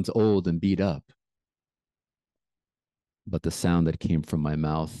 This one's old and beat up. But the sound that came from my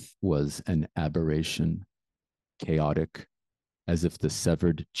mouth was an aberration, chaotic, as if the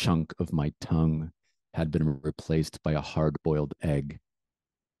severed chunk of my tongue had been replaced by a hard-boiled egg.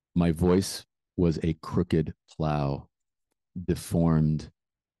 My voice was a crooked plow, deformed,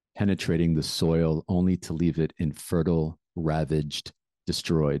 penetrating the soil only to leave it infertile, ravaged,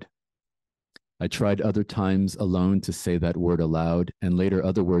 destroyed. I tried other times alone to say that word aloud, and later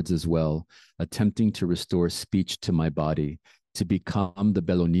other words as well, attempting to restore speech to my body, to become the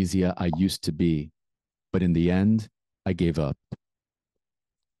Belonesia I used to be. But in the end, I gave up.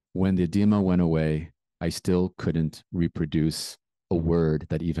 When the edema went away, I still couldn't reproduce a word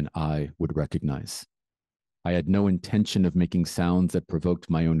that even I would recognize. I had no intention of making sounds that provoked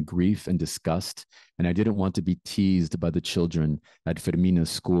my own grief and disgust, and I didn't want to be teased by the children at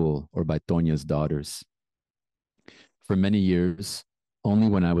Fermina's school or by Tonia's daughters. For many years, only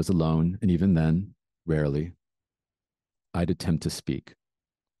when I was alone, and even then, rarely, I'd attempt to speak.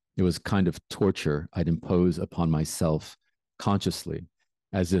 It was kind of torture I'd impose upon myself consciously,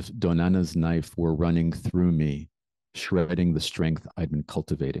 as if Donana's knife were running through me, shredding the strength I'd been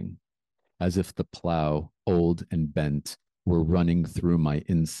cultivating. As if the plow, old and bent, were running through my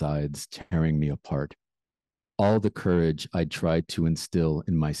insides, tearing me apart. All the courage I'd tried to instill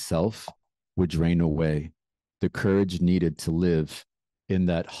in myself would drain away, the courage needed to live in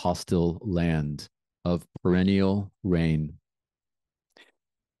that hostile land of perennial rain,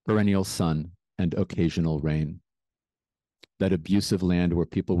 perennial sun, and occasional rain. That abusive land where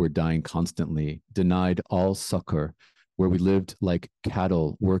people were dying constantly, denied all succor, where we lived like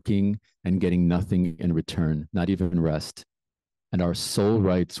cattle, working and getting nothing in return, not even rest. And our sole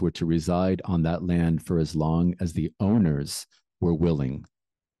rights were to reside on that land for as long as the owners were willing.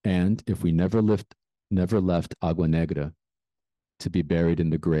 And if we never left Agua Negra, to be buried in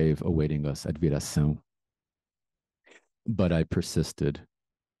the grave awaiting us at Viração. But I persisted.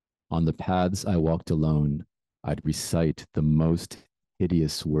 On the paths I walked alone, I'd recite the most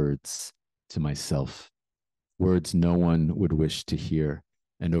hideous words to myself. Words no one would wish to hear,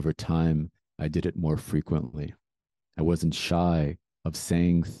 and over time, I did it more frequently. I wasn't shy of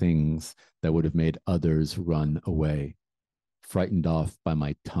saying things that would have made others run away, frightened off by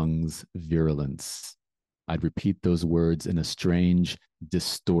my tongue's virulence. I'd repeat those words in a strange,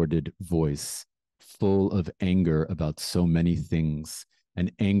 distorted voice, full of anger about so many things,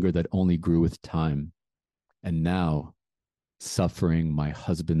 an anger that only grew with time. And now, suffering my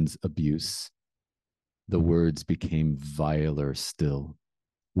husband's abuse, the words became viler still.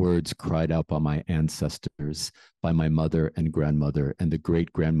 Words cried out by my ancestors, by my mother and grandmother, and the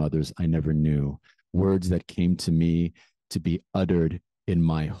great-grandmothers I never knew. Words that came to me to be uttered in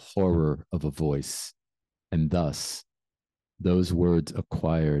my horror of a voice. And thus, those words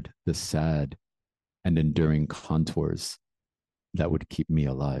acquired the sad and enduring contours that would keep me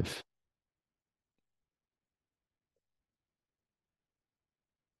alive.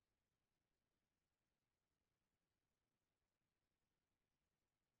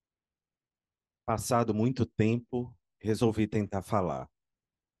 Passado muito tempo, resolvi tentar falar.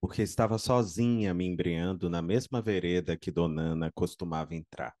 porque estava sozinha me embreando na mesma vereda que Dona Ana costumava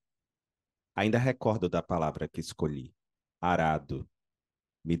entrar. Ainda recordo da palavra que escolhi, arado.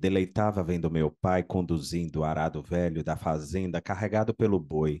 Me deleitava vendo meu pai conduzindo o arado velho da fazenda carregado pelo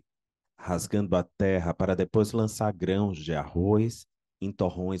boi, rasgando a terra para depois lançar grãos de arroz em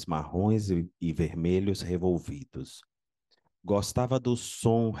torrões marrons e vermelhos revolvidos. Gostava do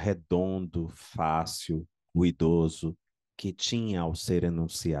som redondo, fácil, ruidoso que tinha ao ser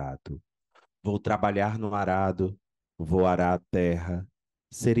enunciado. Vou trabalhar no arado, vou arar a terra.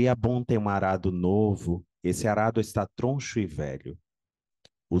 Seria bom ter um arado novo, esse arado está troncho e velho.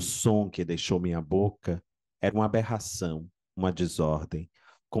 O som que deixou minha boca era uma aberração, uma desordem,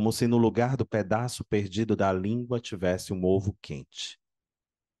 como se no lugar do pedaço perdido da língua tivesse um ovo quente.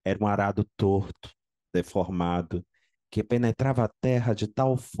 Era um arado torto, deformado, que penetrava a terra de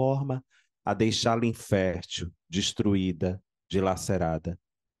tal forma a deixá-la infértil, destruída, dilacerada.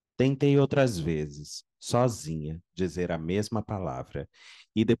 Tentei outras vezes, sozinha, dizer a mesma palavra,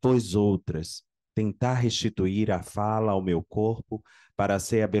 e depois outras, tentar restituir a fala ao meu corpo para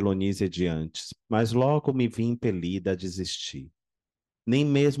ser a Belonísia de antes, mas logo me vi impelida a desistir. Nem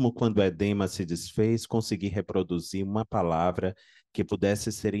mesmo quando o edema se desfez, consegui reproduzir uma palavra que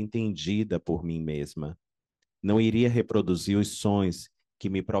pudesse ser entendida por mim mesma. Não iria reproduzir os sons que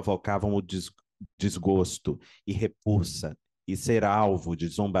me provocavam o desgosto e repulsa e ser alvo de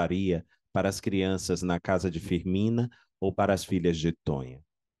zombaria para as crianças na casa de Firmina ou para as filhas de Tonha.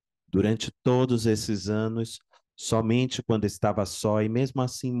 Durante todos esses anos, somente quando estava só e mesmo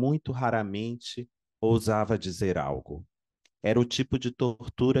assim muito raramente ousava dizer algo. Era o tipo de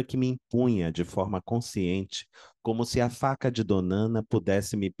tortura que me impunha de forma consciente, como se a faca de Donana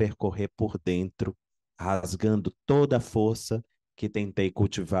pudesse me percorrer por dentro, rasgando toda a força que tentei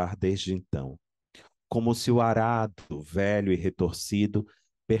cultivar desde então. Como se o arado, velho e retorcido,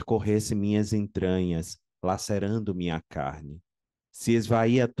 percorresse minhas entranhas, lacerando minha carne. Se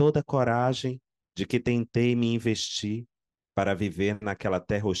esvaía toda a coragem de que tentei me investir para viver naquela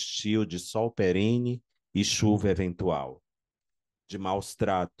terra hostil de sol perene e chuva eventual, de maus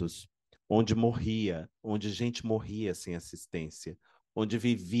tratos, onde gente morria sem assistência, onde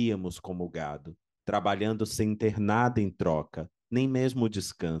vivíamos como gado, trabalhando sem ter nada em troca, nem mesmo o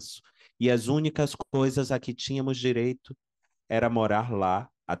descanso. E as únicas coisas a que tínhamos direito era morar lá,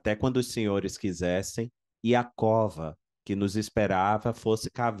 até quando os senhores quisessem, e a cova que nos esperava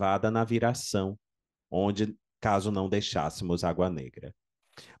fosse cavada na viração, onde, caso não deixássemos água negra.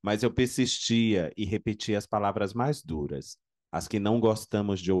 Mas eu persistia e repetia as palavras mais duras, as que não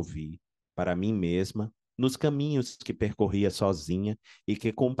gostamos de ouvir, para mim mesma, nos caminhos que percorria sozinha e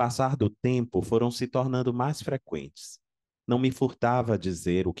que, com o passar do tempo, foram se tornando mais frequentes. Não me furtava a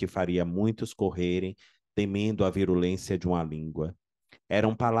dizer o que faria muitos correrem, temendo a virulência de uma língua.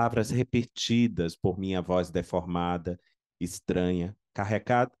 Eram palavras repetidas por minha voz deformada, estranha,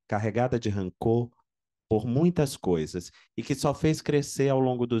 carregada de rancor por muitas coisas e que só fez crescer ao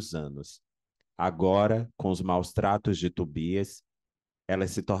longo dos anos. Agora, com os maus tratos de Tobias,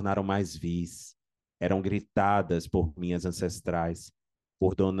 elas se tornaram mais vis. Eram gritadas por minhas ancestrais,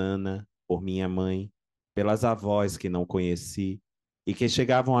 por Donana, por minha mãe, pelas avós que não conheci e que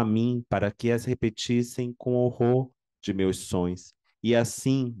chegavam a mim para que as repetissem com horror de meus sonhos e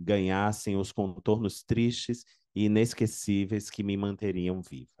assim ganhassem os contornos tristes e inesquecíveis que me manteriam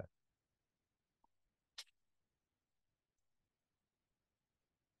viva.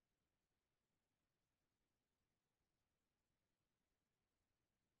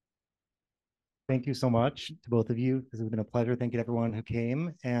 Thank you so much to both of you. This has been a pleasure. Thank you to everyone who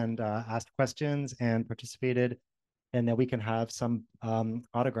came and asked questions and participated, and that we can have some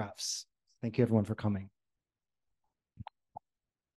autographs. Thank you everyone for coming.